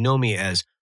Coffee. They know me as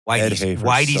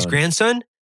Whitey's grandson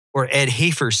or Ed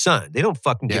Hafer's son. They don't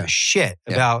fucking give a shit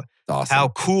about Awesome. how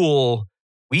cool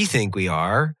we think we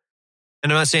are.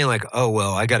 And I'm not saying like, oh,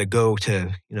 well, I got to go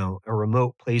to, you know, a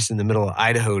remote place in the middle of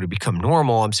Idaho to become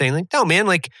normal. I'm saying like, no, man,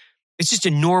 like, it's just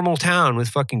a normal town with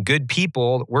fucking good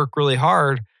people that work really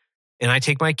hard. And I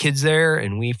take my kids there,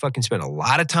 and we fucking spend a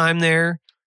lot of time there.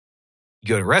 You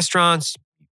go to restaurants,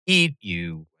 you eat,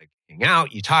 you like hang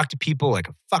out, you talk to people like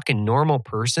a fucking normal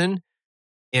person.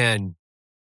 And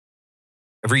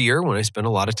every year when I spend a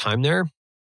lot of time there,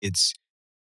 it's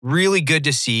really good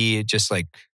to see just like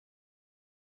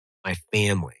my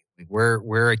family, like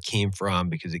where I came from,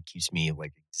 because it keeps me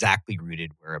like exactly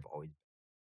rooted where I've always been.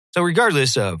 So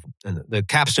regardless of, and the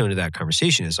capstone of that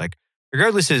conversation is like,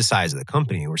 regardless of the size of the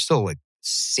company, we're still like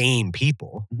same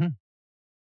people. Mm-hmm.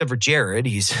 Except for Jared,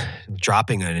 he's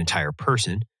dropping an entire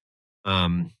person.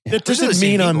 That doesn't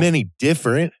mean I'm any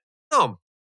different. No.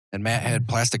 And Matt had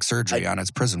plastic surgery on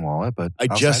his prison wallet, but I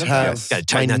outside just of have that, Gotta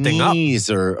tighten my that thing up. knees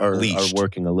are Leashed.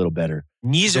 working a little better.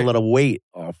 Knees There's are a lot of weight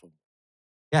off of.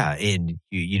 Yeah, and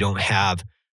you don't have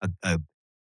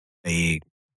a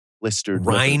Blistered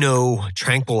rhino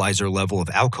tranquilizer level of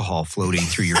alcohol floating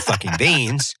through your fucking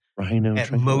veins. rhino. At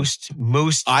tranquilizer.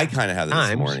 most. I kind of had that this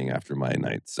times. morning after my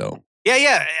night. So,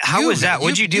 Yeah. How was that?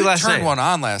 What'd you do last turned night? one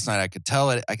on last night. I could tell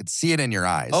it. I could see it in your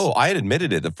eyes. oh, I had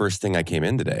admitted it the first thing I came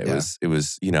in today. It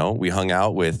was, you know, we hung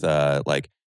out with like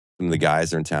some of the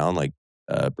guys that are in town, like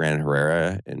Brandon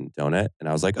Herrera and Donut. And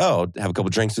I was like, oh, have a couple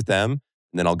drinks with them.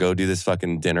 And then I'll go do this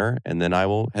fucking dinner. And then I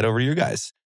will head over to you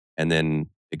guys. And then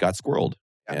it got squirreled.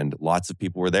 And lots of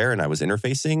people were there, and I was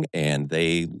interfacing, and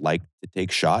they liked to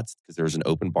take shots because there was an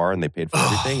open bar and they paid for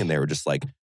everything. And they were just like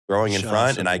throwing in Shots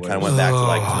front. And I kind of went back to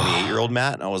like 28-year-old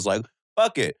Matt, and I was like,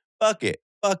 fuck it.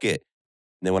 And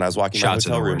then when I was walking out of Shots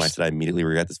the are hotel the room, I worst. said, I immediately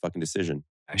regret this fucking decision.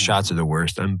 Shots are the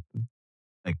worst. I'm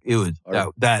like, it was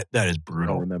that is I don't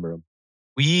brutal. remember them.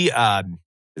 We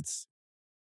It's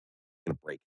going to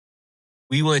break.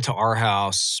 we went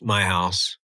to my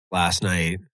house last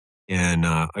night, and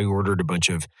I ordered a bunch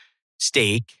of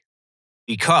steak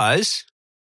because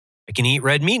I can eat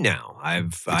red meat now. I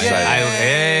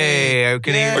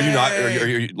can eat. Are you not, are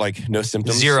you like no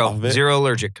symptoms? off of it? Zero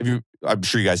allergic. I'm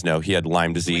sure you guys know he had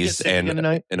Lyme Did we get disease steak again and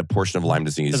tonight? a portion of Lyme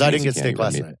disease. Because I didn't means get you can't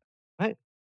steak eat red last meat. night.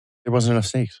 There wasn't enough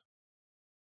steaks.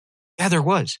 Yeah, there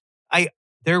was.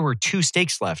 there were 2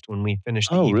 steaks left when we finished.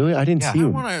 Oh, really? I didn't Yeah. see I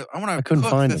them. want to. I couldn't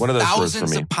find it. One of those was for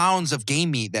thousands me. of pounds of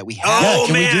game meat that we have. Oh,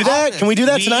 Can we do man. that? Can we do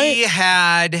that We tonight?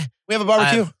 had We have a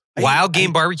barbecue. Wild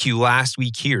Game Barbecue last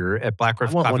week here at Black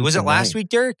Rifle want Coffee. one Was it last tonight. week,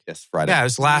 Derek? Yes, Friday. Yeah, it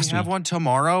was last we have week. one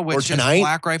tomorrow, which tonight? is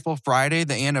Black Rifle Friday,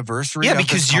 the anniversary. Yeah, of the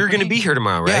because you're going to company. be here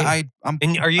tomorrow, right? Yeah, I'm.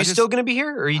 and are you I just- still going to be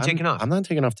here, or are you taking off? I'm not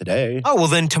taking off today. Oh, well,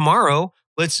 then tomorrow,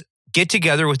 let's get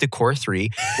together with the core 3.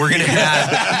 We're going to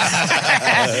have.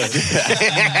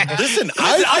 Listen,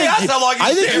 I asked how long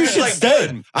I think stay. you It's should like, stay.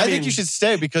 good. I think mean, you should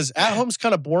stay because at home's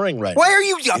kind of boring right Why now. are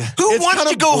you? Who It's wants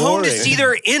kinda to go home to boring. see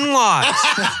their in-laws?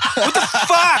 What the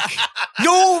fuck?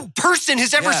 No person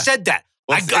has ever Yeah. said that.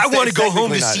 well, I want to it's go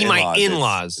home to technically not see my It's-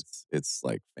 in-laws. It's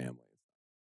like family.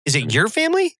 Is it your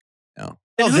family? No.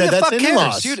 Then Oh, who yeah, the that's fuck cares?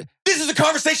 in-laws. Dude, This is a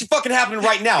conversation fucking happening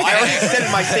right now. I already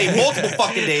extended my stay multiple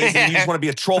fucking days, and you just want to be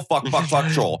a troll, fuck,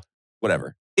 troll.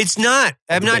 Whatever. it's not.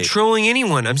 I'm not debate. trolling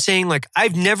anyone. I'm saying, like,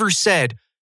 I've never said,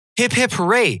 hip, hip,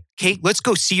 hooray, Kate, let's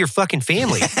go see your fucking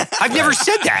family. I've never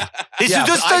said that. Yeah, but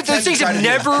I Those tend to things try have to be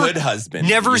a never, good husband.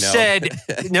 never you know? said,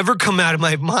 never come out of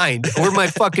my mind or my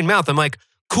fucking mouth. I'm like,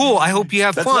 cool, I hope you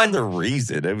have That's fun. not the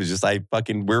reason. It was just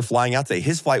we're flying out today.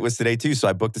 His flight was today too, so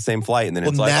I booked the same flight, and then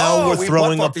Well, it's like, now we're we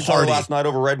throwing a butt-fucked each other party. last night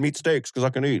over red meat steaks because I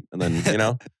can eat, and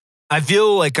then I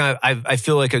feel like I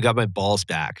feel like I got my balls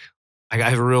back.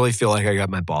 I really feel like I got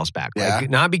my balls back. Yeah. Like,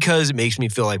 not because it makes me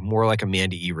feel like more like a man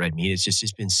to eat red meat. It's just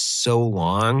it's been so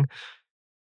long.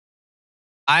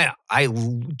 I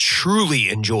truly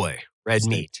enjoy red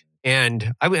meat,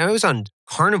 and I was on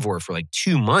carnivore for like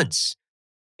 2 months,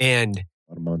 and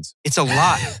A lot of months. it's a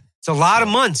lot. It's a lot of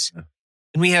months,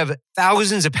 and we have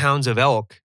thousands of pounds of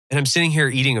elk, and I'm sitting here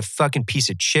eating a fucking piece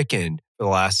of chicken for the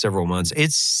last several months.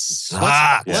 It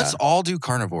sucks. Let's all do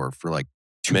carnivore for like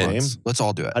 2 Man. months. Let's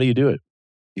all do it. How do you do it?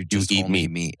 You just eat only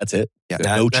meat. That's it. Yeah.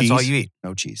 No That's cheese. all you eat.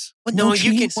 No cheese. What, No, no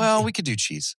you can- cheese? Well, we could do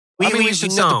cheese. We- I mean, we- we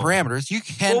should set no. the parameters. You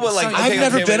can. Well, but, like, some- okay, I've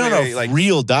never been on wait, a like-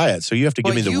 real diet, so you have to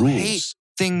give But me the you rules. hate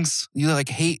things. You like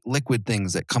hate liquid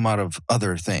things that come out of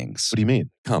other things. What do you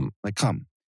mean? come. Like come.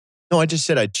 No, I just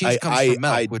said Cheese comes from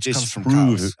milk, which comes from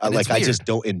disprove- cows, and like it's I weird. just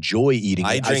don't enjoy eating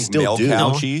I it. drink still male do.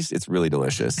 cow cheese. It's really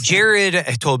delicious. Jared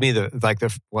told me like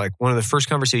one of the first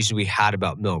conversations we had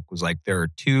about milk was like there are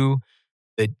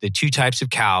the 2 types of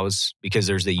cows, because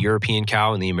there's the European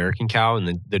cow and the American cow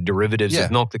and the derivatives Yeah.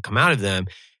 of milk that come out of them.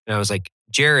 And I was like,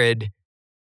 Jared,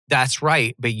 that's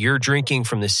right, but you're drinking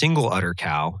from the single udder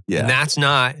cow, Yeah. and that's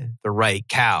not the right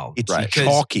cow. It's Right.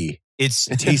 chalky. It's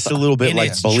It tastes a little bit and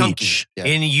like it's bleach. chunky. Yeah.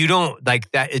 And you don't like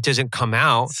that. It doesn't come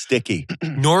out Sticky.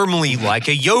 normally like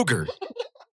a yogurt.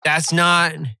 That's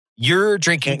not. You're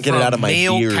drinking Can't get it from out of my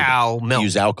male beard. cow milk.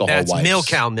 Use alcohol That's wipes. male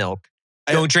cow milk.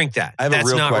 I- Don't drink that. I have That's a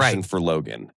real not question right. for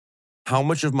Logan. How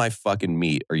much of my fucking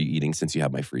meat are you eating since you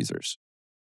have my freezers?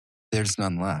 There's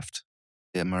none left.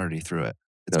 I'm already through it.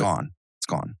 It's No. gone. It's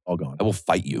gone. All gone. I will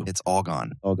fight you. It's all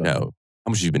gone. All gone. No. How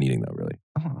much have you been eating though, really?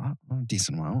 Oh, a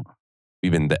decent amount.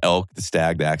 We've been the elk, the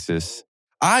stag, the axis.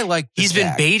 I like. The He's been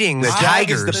stag. baiting the The stag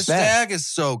is tigers. The stag is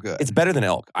so good. It's better than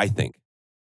elk, I think.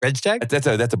 Red stag?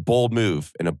 That's a bold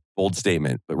move and a bold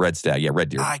statement. But red stag, yeah, red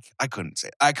deer. I couldn't say.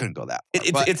 I couldn't go that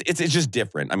far. But- It's just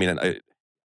different. I mean, well,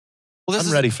 this I'm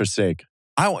is- ready for steak.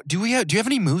 Do you have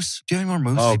any moose? Do you have any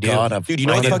more moose? Oh do. God, I've dude, you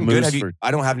know what's breaded fucking good? moose for-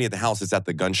 I don't have any at the house. It's at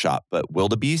the gun shop. But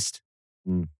wildebeest,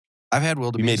 I've had we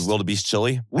wildebeest. made wildebeest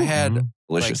chili. I had, Mhm.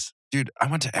 Delicious. dude. I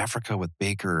went to Africa with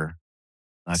Baker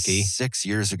Lucky. 6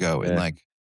 years ago, and Yeah. like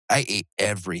I ate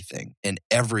everything, and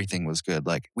everything was good.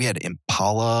 Like we had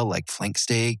impala, like flank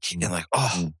steak, and like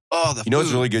the You know what's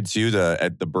food. really good too?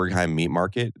 At the Bergheim Meat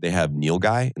Market, they have Neil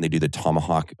Guy, and they do the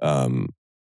tomahawk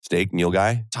steak. Neil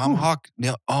Guy. tomahawk.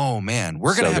 Oh man,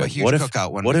 we're gonna So have a good. huge What if-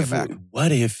 cookout when What we if get back.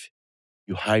 what if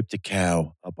you hyped a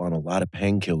cow up on a lot of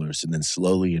painkillers and then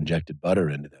slowly injected butter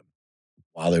into them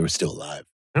while they were still alive?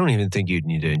 I don't even think you'd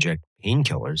need to inject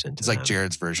painkillers into It's like them.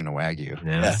 Jared's version of Wagyu.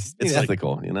 Yeah. It's like-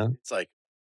 ethical, you know. It's like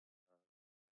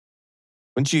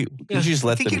Couldn't you just I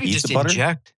let think them you could eat just the butter?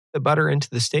 inject the butter into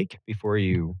the steak before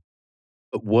you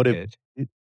but what if did.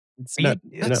 it's Are you- not?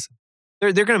 that's-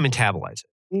 They're going to metabolize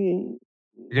it.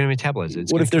 They're going to metabolize it.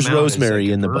 It's What gonna if there's come out as a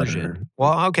rosemary in the conversion. butter?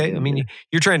 Well, okay. I mean,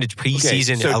 you're trying to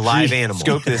pre-season so a live animal.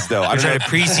 Scope this though. You're trying to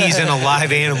pre-season a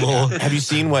live animal. Have you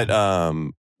seen what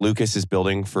Lucas is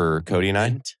building for Cody and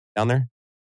I down there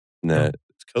in the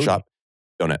It's Cody. shop?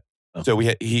 Donut. Oh. So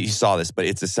he saw this, but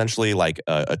it's essentially like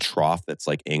a trough that's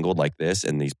like angled like this,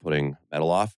 and he's putting metal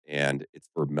off, and it's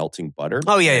for melting butter.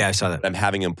 Oh, yeah, I saw that. I'm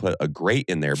having him put a grate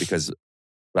in there because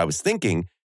what I was thinking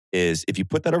is if you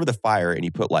put that over the fire and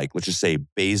you put like, let's just say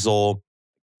basil,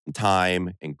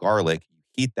 thyme, and garlic, you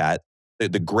heat that,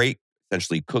 the grate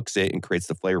essentially cooks it and creates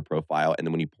the flavor profile. And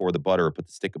then when you pour the butter or put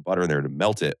the stick of butter in there to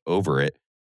melt it over it,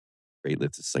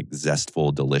 creates this like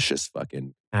zestful, delicious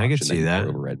fucking. I could concoction see you that. pour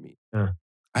over red meat. I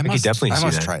could definitely see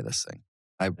that. try this thing.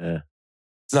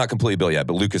 It's not completely built yet,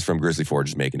 but Lucas from Grizzly Forge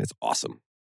is making it. It's awesome.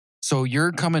 So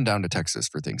you're coming down to Texas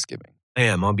for Thanksgiving. I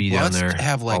am. I'll be down Let's there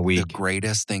have like all the week.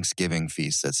 greatest Thanksgiving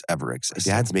feast that's ever existed.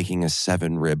 Dad's making a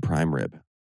 7-rib prime rib.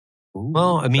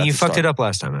 Well, I mean, That's you a fucked start. it up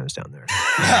last time I was down there.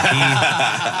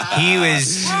 he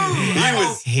was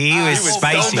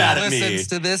spicy. so mad at me. Listens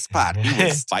to this pod. He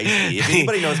was spicy. If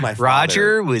anybody knows my father,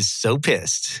 Roger was so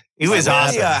pissed. It was like,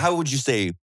 awesome. How would you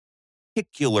say,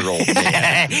 particular old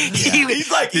man?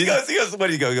 He's like, he goes, what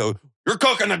do you go? You're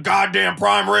cooking the goddamn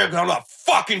prime rib. I'm not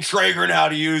fucking Traeger how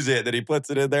to use it. Then he puts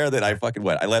it in there. Then I fucking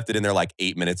I left it in there like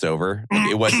 8 minutes over. Like,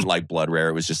 it wasn't like blood rare.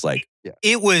 It was just like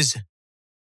It was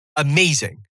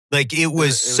amazing. Like it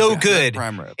was so good.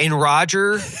 Prime rib. And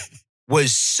Roger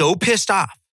was so pissed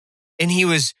off. And he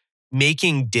was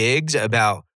making digs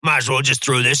about, might as well just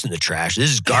throw this in the trash.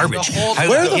 This is garbage.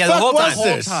 Where the fuck whole was time.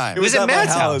 this? time. It was at my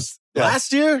Matt's house. Yeah.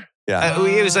 Last year? Yeah.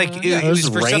 It was like, Yeah, it was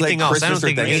for raining, something else. I don't Christmas or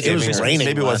think Thanksgiving. It was Christmas. raining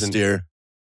Maybe it last wasn't. year.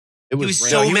 It was was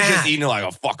so He was just mad. eating it like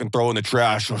a fucking throw in the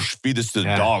trash. Or feed this to the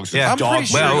Yeah. dogs. Yeah. I'm pretty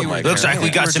sure Well, you were looks there. like we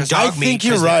got some just- I dog meat. think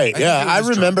you're 'cause right. I think Yeah, it I was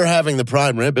just- remember having the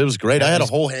prime rib. It was great. I had a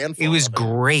whole handful. It was of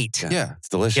great. Yeah. It's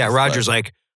delicious. Yeah, Roger's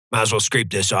like, might as well scrape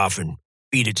this off and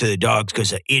feed it to the dogs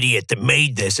because the idiot that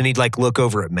made this. And he'd like look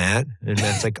over at Matt. And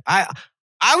Matt's like,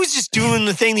 I was just doing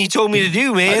the thing that he told me to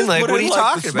do, I man. just Like, put what it are in, you like,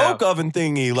 talking the smoke about? oven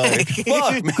thingy. Like,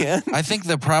 fuck, man. I think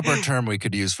the proper term we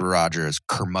could use for Roger is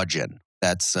curmudgeon.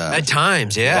 That's At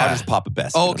times, yeah. Roger's Papa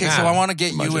Best. Oh, okay. Yeah. So I want to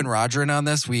get you Curmudgeon. and Roger in on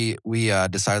this. We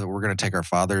decided that we're going to take our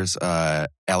father's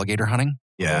alligator hunting.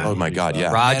 Yeah. Oh my God,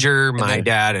 yeah. Roger, And my then-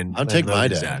 dad, and I'll take my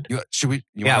Logan's dad. Should we?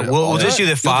 you Yeah, wanna- we'll just do the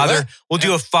You'll father. that? We'll do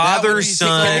a That would father, be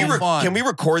son. so fun. Can we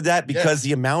record that? Because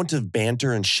the amount of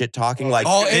banter and shit talking, like,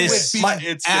 Oh, it This- would be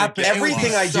it's epic.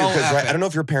 everything I do, So because epic. I don't know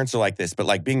if your parents are like this, but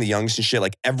like being the youngest and shit,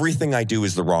 like everything I do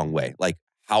is the wrong way. Like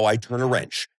how I turn a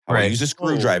wrench, how I Right. use a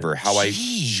screwdriver, how I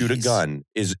jeez. shoot a gun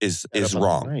is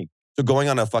wrong. Right. So going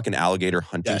on a fucking alligator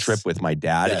hunting Yes. trip with my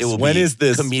dad, Yes. it will When be is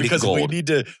this? comedic Because gold. we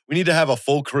need to have a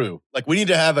full crew. Like we need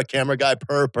to have a camera guy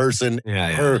per person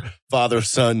Yeah, per father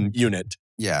son unit.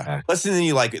 Yeah. Plus, then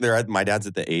you like, my dad's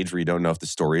at the age where you don't know if the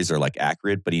stories are like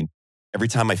accurate, but every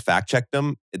time I fact check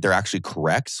them, they're actually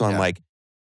correct. So I'm Yeah. like,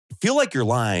 I feel like you're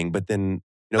lying, but then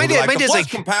My they're dad- my the dad's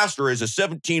flux like- capacitor is a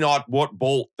 17-watt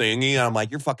bolt thingy, and I'm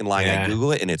like, you're fucking lying. Yeah. I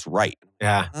Google it and it's right.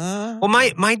 Yeah. Well,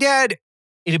 my dad,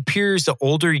 it appears the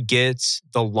older he gets,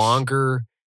 the longer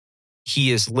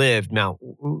he has lived. Now,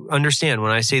 understand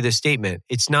when I say this statement,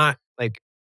 it's not like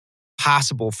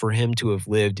possible for him to have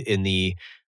lived in the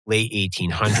late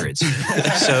 1800s.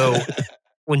 So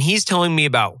when he's telling me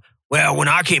about, well, when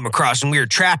I came across and we were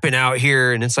trapping out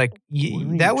here, and it's like,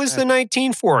 that was the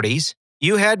 1940s.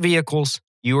 You had vehicles.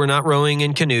 You were not rowing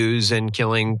in canoes and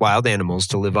killing wild animals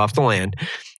to live off the land.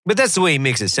 But that's the way he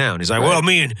makes it sound. He's like, well,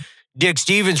 me and Dick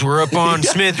Stevens were up on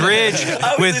Smith Ridge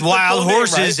It's with the wild full name,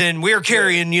 horses, right? and we were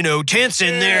carrying, tents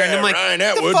in there. And I'm like, Ryan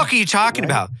what the Atwood. fuck are you talking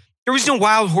about? There was no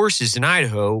wild horses in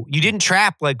Idaho. You didn't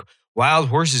trap like wild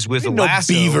horses with a No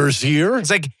lasso. beavers here. It's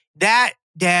like, that,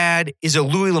 Dad, is a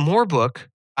Louis L'Amour book.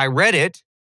 I read it.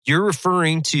 You're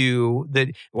referring to that.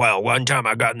 Well, one time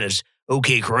I got in this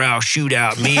OK Corral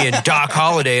shootout, me and Doc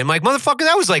Holliday. I'm like, motherfucker,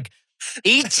 that was like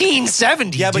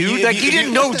 1870, Yeah, but dude. you- like, if you you-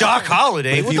 didn't know Doc But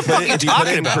Holliday. if What you the put fuck it, are you if you put it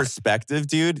talking in about? perspective,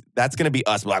 dude, that's going to be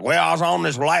us. Like, well, I was on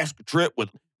this Alaska trip with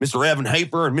Mr. Evan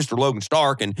Hafer and Mr. Logan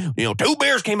Stark, and two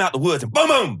bears came out the woods, and boom,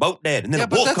 boom, both dead, and then Yeah, a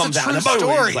but wolf that's a comes out, true and boom.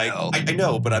 story, It's like, though. I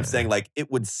know, but I'm saying like it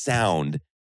would sound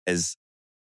as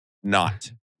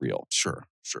not real, Sure.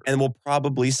 and we'll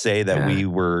probably say that Yeah. we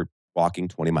were walking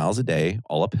 20 miles a day,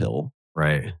 all uphill.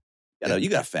 Right. You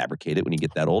got to fabricate it when you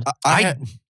get that old.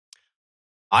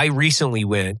 I recently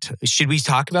went. Should we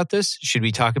talk about this? Should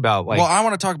we talk about like? well, I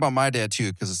want to talk about my dad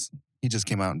too because he just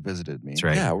came out and visited me. That's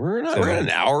right. Yeah, we're So- at an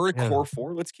hour at Yeah. core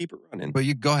 4. Let's keep it running. But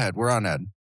you go ahead. We're on Ed.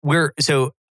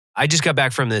 So I just got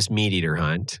back from this meat eater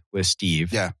hunt with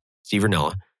Steve. Yeah. Steve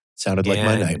Ranella. Sounded like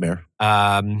my And- nightmare.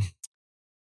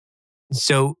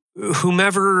 So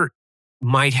whomever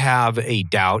might have a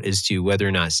doubt as to whether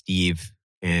or not Steve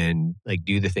and like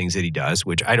do the things that he does,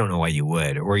 which I don't know why you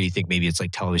would, or you think maybe it's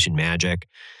like television magic.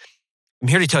 I'm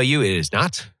here to tell you it is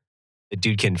not. The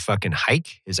dude can fucking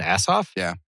hike his ass off.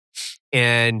 Yeah.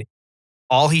 And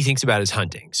all he thinks about is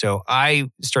hunting. So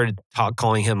I started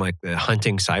calling him like the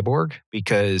hunting cyborg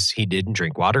because he didn't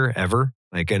drink water ever.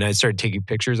 Like, and I started taking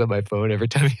pictures on my phone every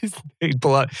time he'd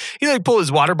pull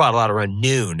his water bottle out around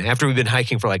noon after we've been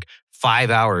hiking for like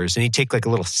 5 hours, and he'd take like a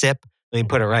little sip Let me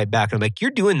put it right back. I'm like,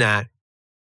 you're doing that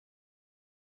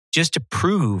just to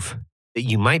prove that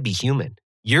you might be human.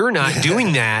 You're not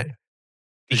doing that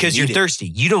because you're thirsty.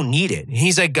 You don't need it. And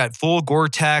he's like got full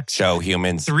Gore-Tex. Show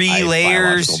humans. 3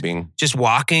 layers. Biological being. Just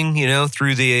walking,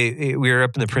 through we were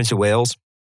up in the Prince of Wales.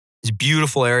 It's a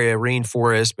beautiful area,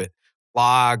 rainforest, but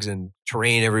logs and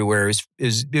terrain everywhere.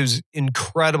 It was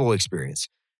incredible experience.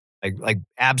 Like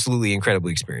absolutely incredible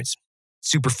experience.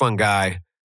 Super fun guy.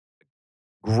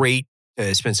 Great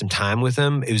to spend some time with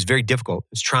him. It was very difficult.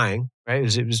 It was trying, right?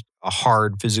 It was a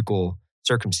hard physical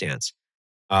circumstance.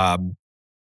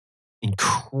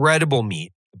 Incredible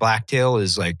meat. The blacktail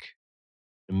is like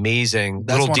amazing.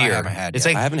 That's little one I deer. haven't had It's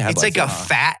yet. like I haven't had it's like a blacktail.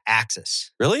 fat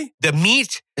axis. Really? The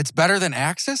meat, It's better than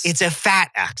Axis? it's a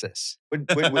fat axis. Would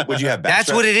you have backstraps?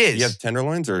 That's what it is. You have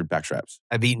tenderloins or backstraps?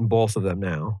 I've eaten both of them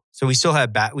now. So we still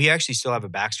have we actually still have a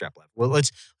backstrap left. Well,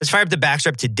 let's fire up the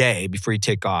backstrap today before you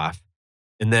take off.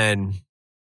 And then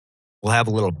we'll have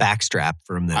a little backstrap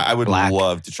from the I would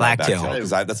love to try blacktail. blacktail because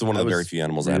that's one of the very few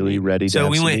animals I really eat. ready to So have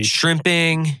we some went meat.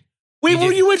 shrimping. Wait, we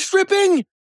did- you went stripping?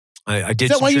 I did Is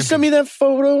that some why you shrimping. sent me that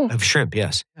photo? Of shrimp,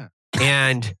 yes. Yeah.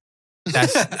 And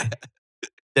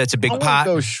that's a big I wanna pot.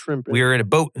 go shrimping. We were in a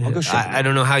boat. I'll go shrimping. I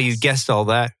don't know how you guessed all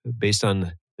that based on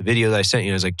the video that I sent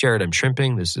you. I was like, Jared, I'm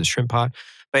shrimping. This is a shrimp pot.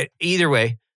 But either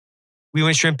way, we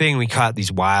went shrimping. We caught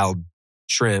these wild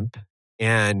shrimp.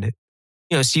 And,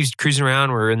 Steve's cruising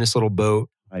around. We're in this little boat.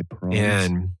 I promise.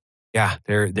 And yeah,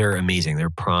 they're amazing. They're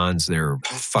prawns. They're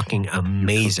fucking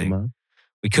amazing.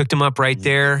 We cooked them up right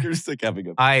there. You're just like having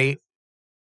a.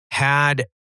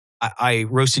 I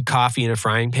roasted coffee in a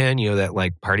frying pan, that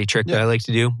like party trick that I like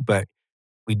to do. But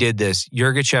we did this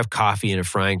Yirgacheffe coffee in a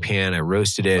frying pan. I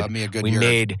roasted it. Love me a good We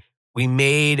Yurg.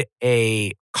 made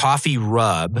a coffee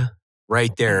rub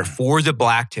right there for the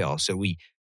blacktail. So we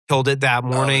killed it that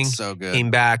morning. that's so good. Came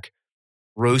back,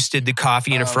 roasted the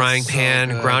coffee in a Oh, frying that's so pan,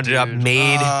 good, ground it up, dude.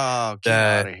 made Get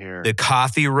out of here. the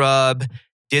coffee rub,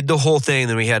 did the whole thing.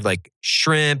 Then we had like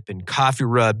shrimp and coffee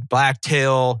rub,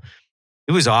 blacktail.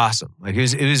 It was awesome. Like it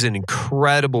was an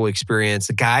incredible experience.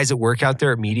 The guys that work out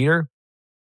there at Meat Eater,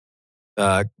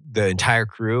 the entire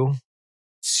crew,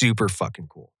 super fucking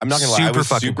cool. I'm not gonna lie, I was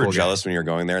fucking super cool jealous guys. when you're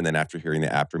going there, and then after hearing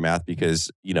the aftermath, because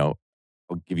I'll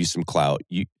give you some clout.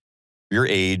 Your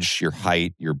age, your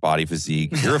height, your body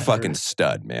physique, you're a fucking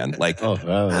stud, man. Like, Oh,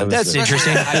 wow, that was That's a-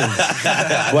 interesting.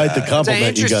 Quite the It's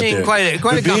compliment you got interesting, there. quite a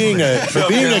For being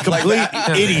a compliment.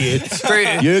 complete idiot. For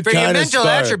You're your kinda mental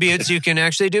smart. attributes, you can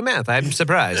actually do math. I'm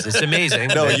surprised. It's amazing.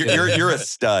 no, you're a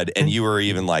stud, and you were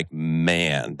even like,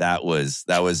 man, that was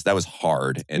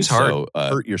hard. And was hard. so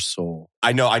Hurt your soul.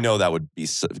 I know that would be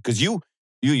because you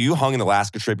hung an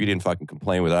Alaska trip. You didn't fucking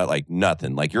complain without like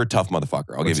nothing. Like you're a tough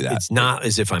motherfucker. I'll give you that. It's not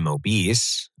as if I'm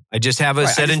obese. I just have a Right, I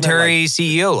just meant, sedentary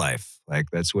CEO life. Like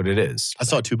that's what it is. I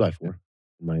saw a 2x4 in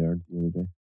my yard the other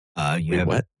day. You Wait, have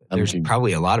what? There's looking-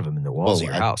 probably a lot of them in the walls Well,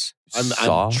 of your house. I'm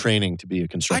Saw? training to be a I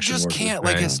construction just worker. can't.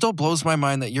 Like, Right. it still blows my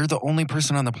mind that you're the only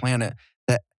person on the planet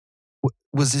that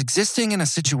was existing in a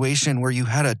situation where you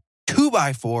had a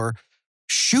 2x4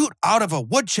 shoot out of a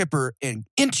wood chipper and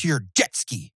into your jet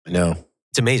ski. I know.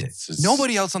 It's amazing. It's just-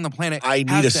 Nobody else on the planet. I need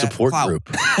has a that support clout. group.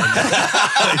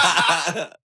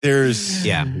 There's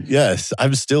Yeah. Yes,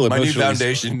 I'm still My new emotionally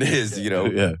foundation is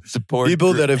yeah. support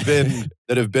People group.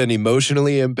 that have been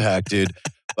emotionally impacted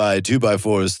by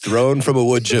 2x4s thrown from a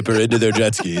wood chipper into their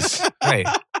jet skis. Right.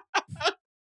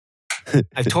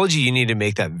 I've told you need to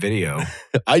make that video.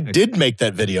 I did make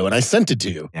that video and I sent it to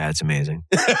you. Yeah, it's amazing.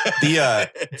 To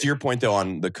your point though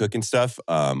on the cooking stuff,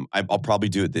 I'll probably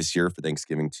do it this year for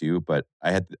Thanksgiving too. But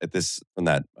I had at this on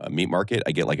that meat market,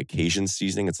 I get like a Cajun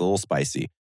seasoning. It's a little spicy,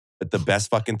 but the best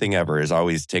fucking thing ever is I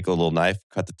always take a little knife,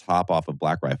 cut the top off of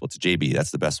Black Rifle. It's a JB.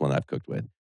 That's the best one I've cooked with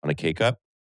on a K-cup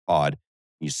pod.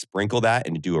 You sprinkle that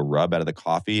and you do a rub out of the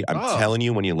coffee. I'm Oh. telling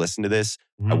you, when you listen to this,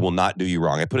 I will not do you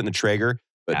wrong. I put it in the Traeger,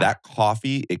 but Yeah. that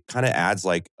coffee, it kind of adds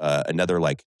like another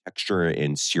like texture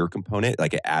and sear component.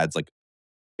 Like it adds like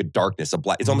a darkness, a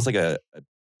black. It's almost like a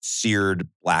seared,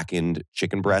 blackened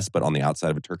chicken breast, but on the outside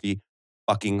of a turkey.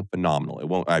 Fucking phenomenal. It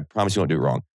won't. I promise you won't do it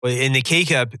wrong. Well, in the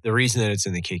K-cup, the reason that it's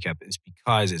in the K-cup is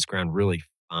because it's ground really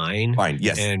fine. Fine.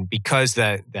 Yes. And because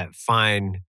that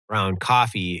fine brown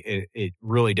coffee, it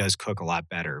really does cook a lot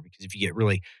better. Because if you get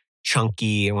really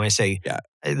chunky, and when I say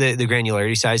the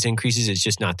granularity size increases, it's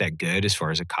just not that good as far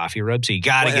as a coffee rub. So you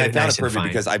got to Well, get and it I found nice it and perfect fine.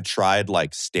 because I've tried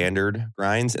like standard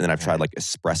grinds, and then I've tried like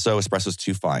espresso. Espresso's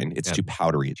too fine. It's Yep. too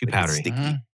powdery. Too It's powdery. sticky.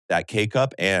 Mhm. That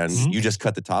K-cup, and Mhm. you just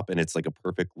cut the top, and it's like a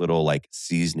perfect little like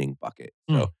seasoning bucket.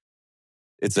 Mm. So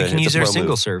it's you a can it's use a their pro single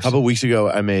move. serves. A couple weeks ago,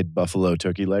 I made buffalo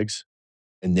turkey legs,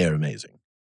 and they're amazing.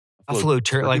 Buffalo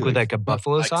turkey, like with like a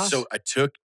buffalo Like, sauce? So I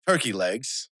took turkey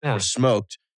legs, Yeah. or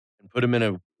smoked, and put them in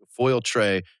a foil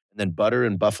tray, and then butter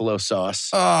and buffalo sauce.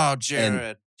 Oh,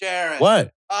 Jared. Jared.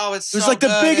 What? Oh, it's It was so like the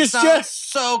good. biggest It sounds jet.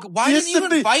 so good. Why Yes,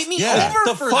 didn't you invite me Yeah.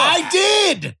 over for I that?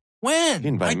 did. You When? didn't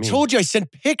invite I me. told you I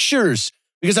sent pictures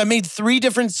because I made 3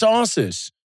 different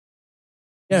sauces.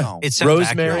 Yeah. No. It sounds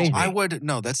Rosemary. accurate to me. I would,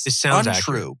 no, that's It sounds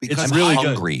untrue. accurate. Because It's I'm really good.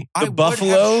 hungry. I The would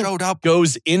buffalo have showed up.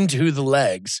 Goes into the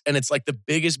legs, and it's like the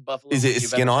biggest buffalo. Is wing it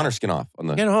you've skin ever on had. or skin off? On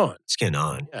the Skin on? Skin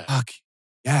on. Yeah. fuck.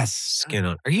 Yes. Skin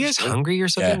on. Are you guys hungry or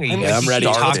something? Are you Yeah, guys I'm ready.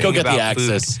 talking Let's go get the about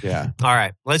food? access. Yeah. All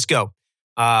right, let's go.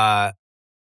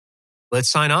 Let's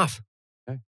sign off.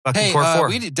 Okay. Fucking Hey, core 4.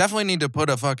 we definitely need to put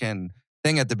a fucking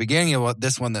thing at the beginning of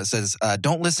this one that says,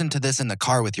 don't listen to this in the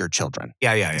car with your children.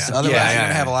 Yeah. Otherwise, you're going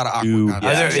to have a lot of awkward Do,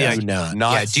 conversations. yeah. do not.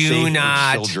 Not Yeah, do safe for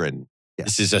not. children.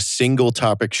 This is a single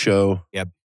topic show. Yep.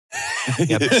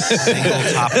 Single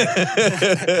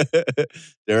topic.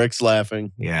 Derek's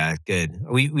laughing. Yeah, good.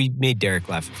 We made Derek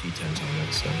laugh a few times on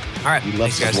this. So, all right, We love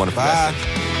thanks, this guys. Wonderful. Bye.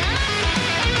 message.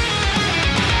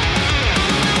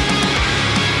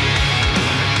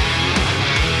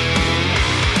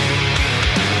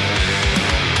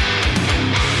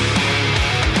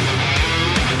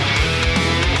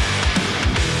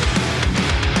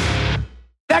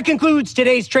 That concludes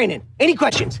today's training. Any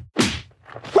questions?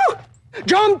 Woo!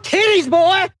 Drum titties,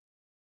 boy!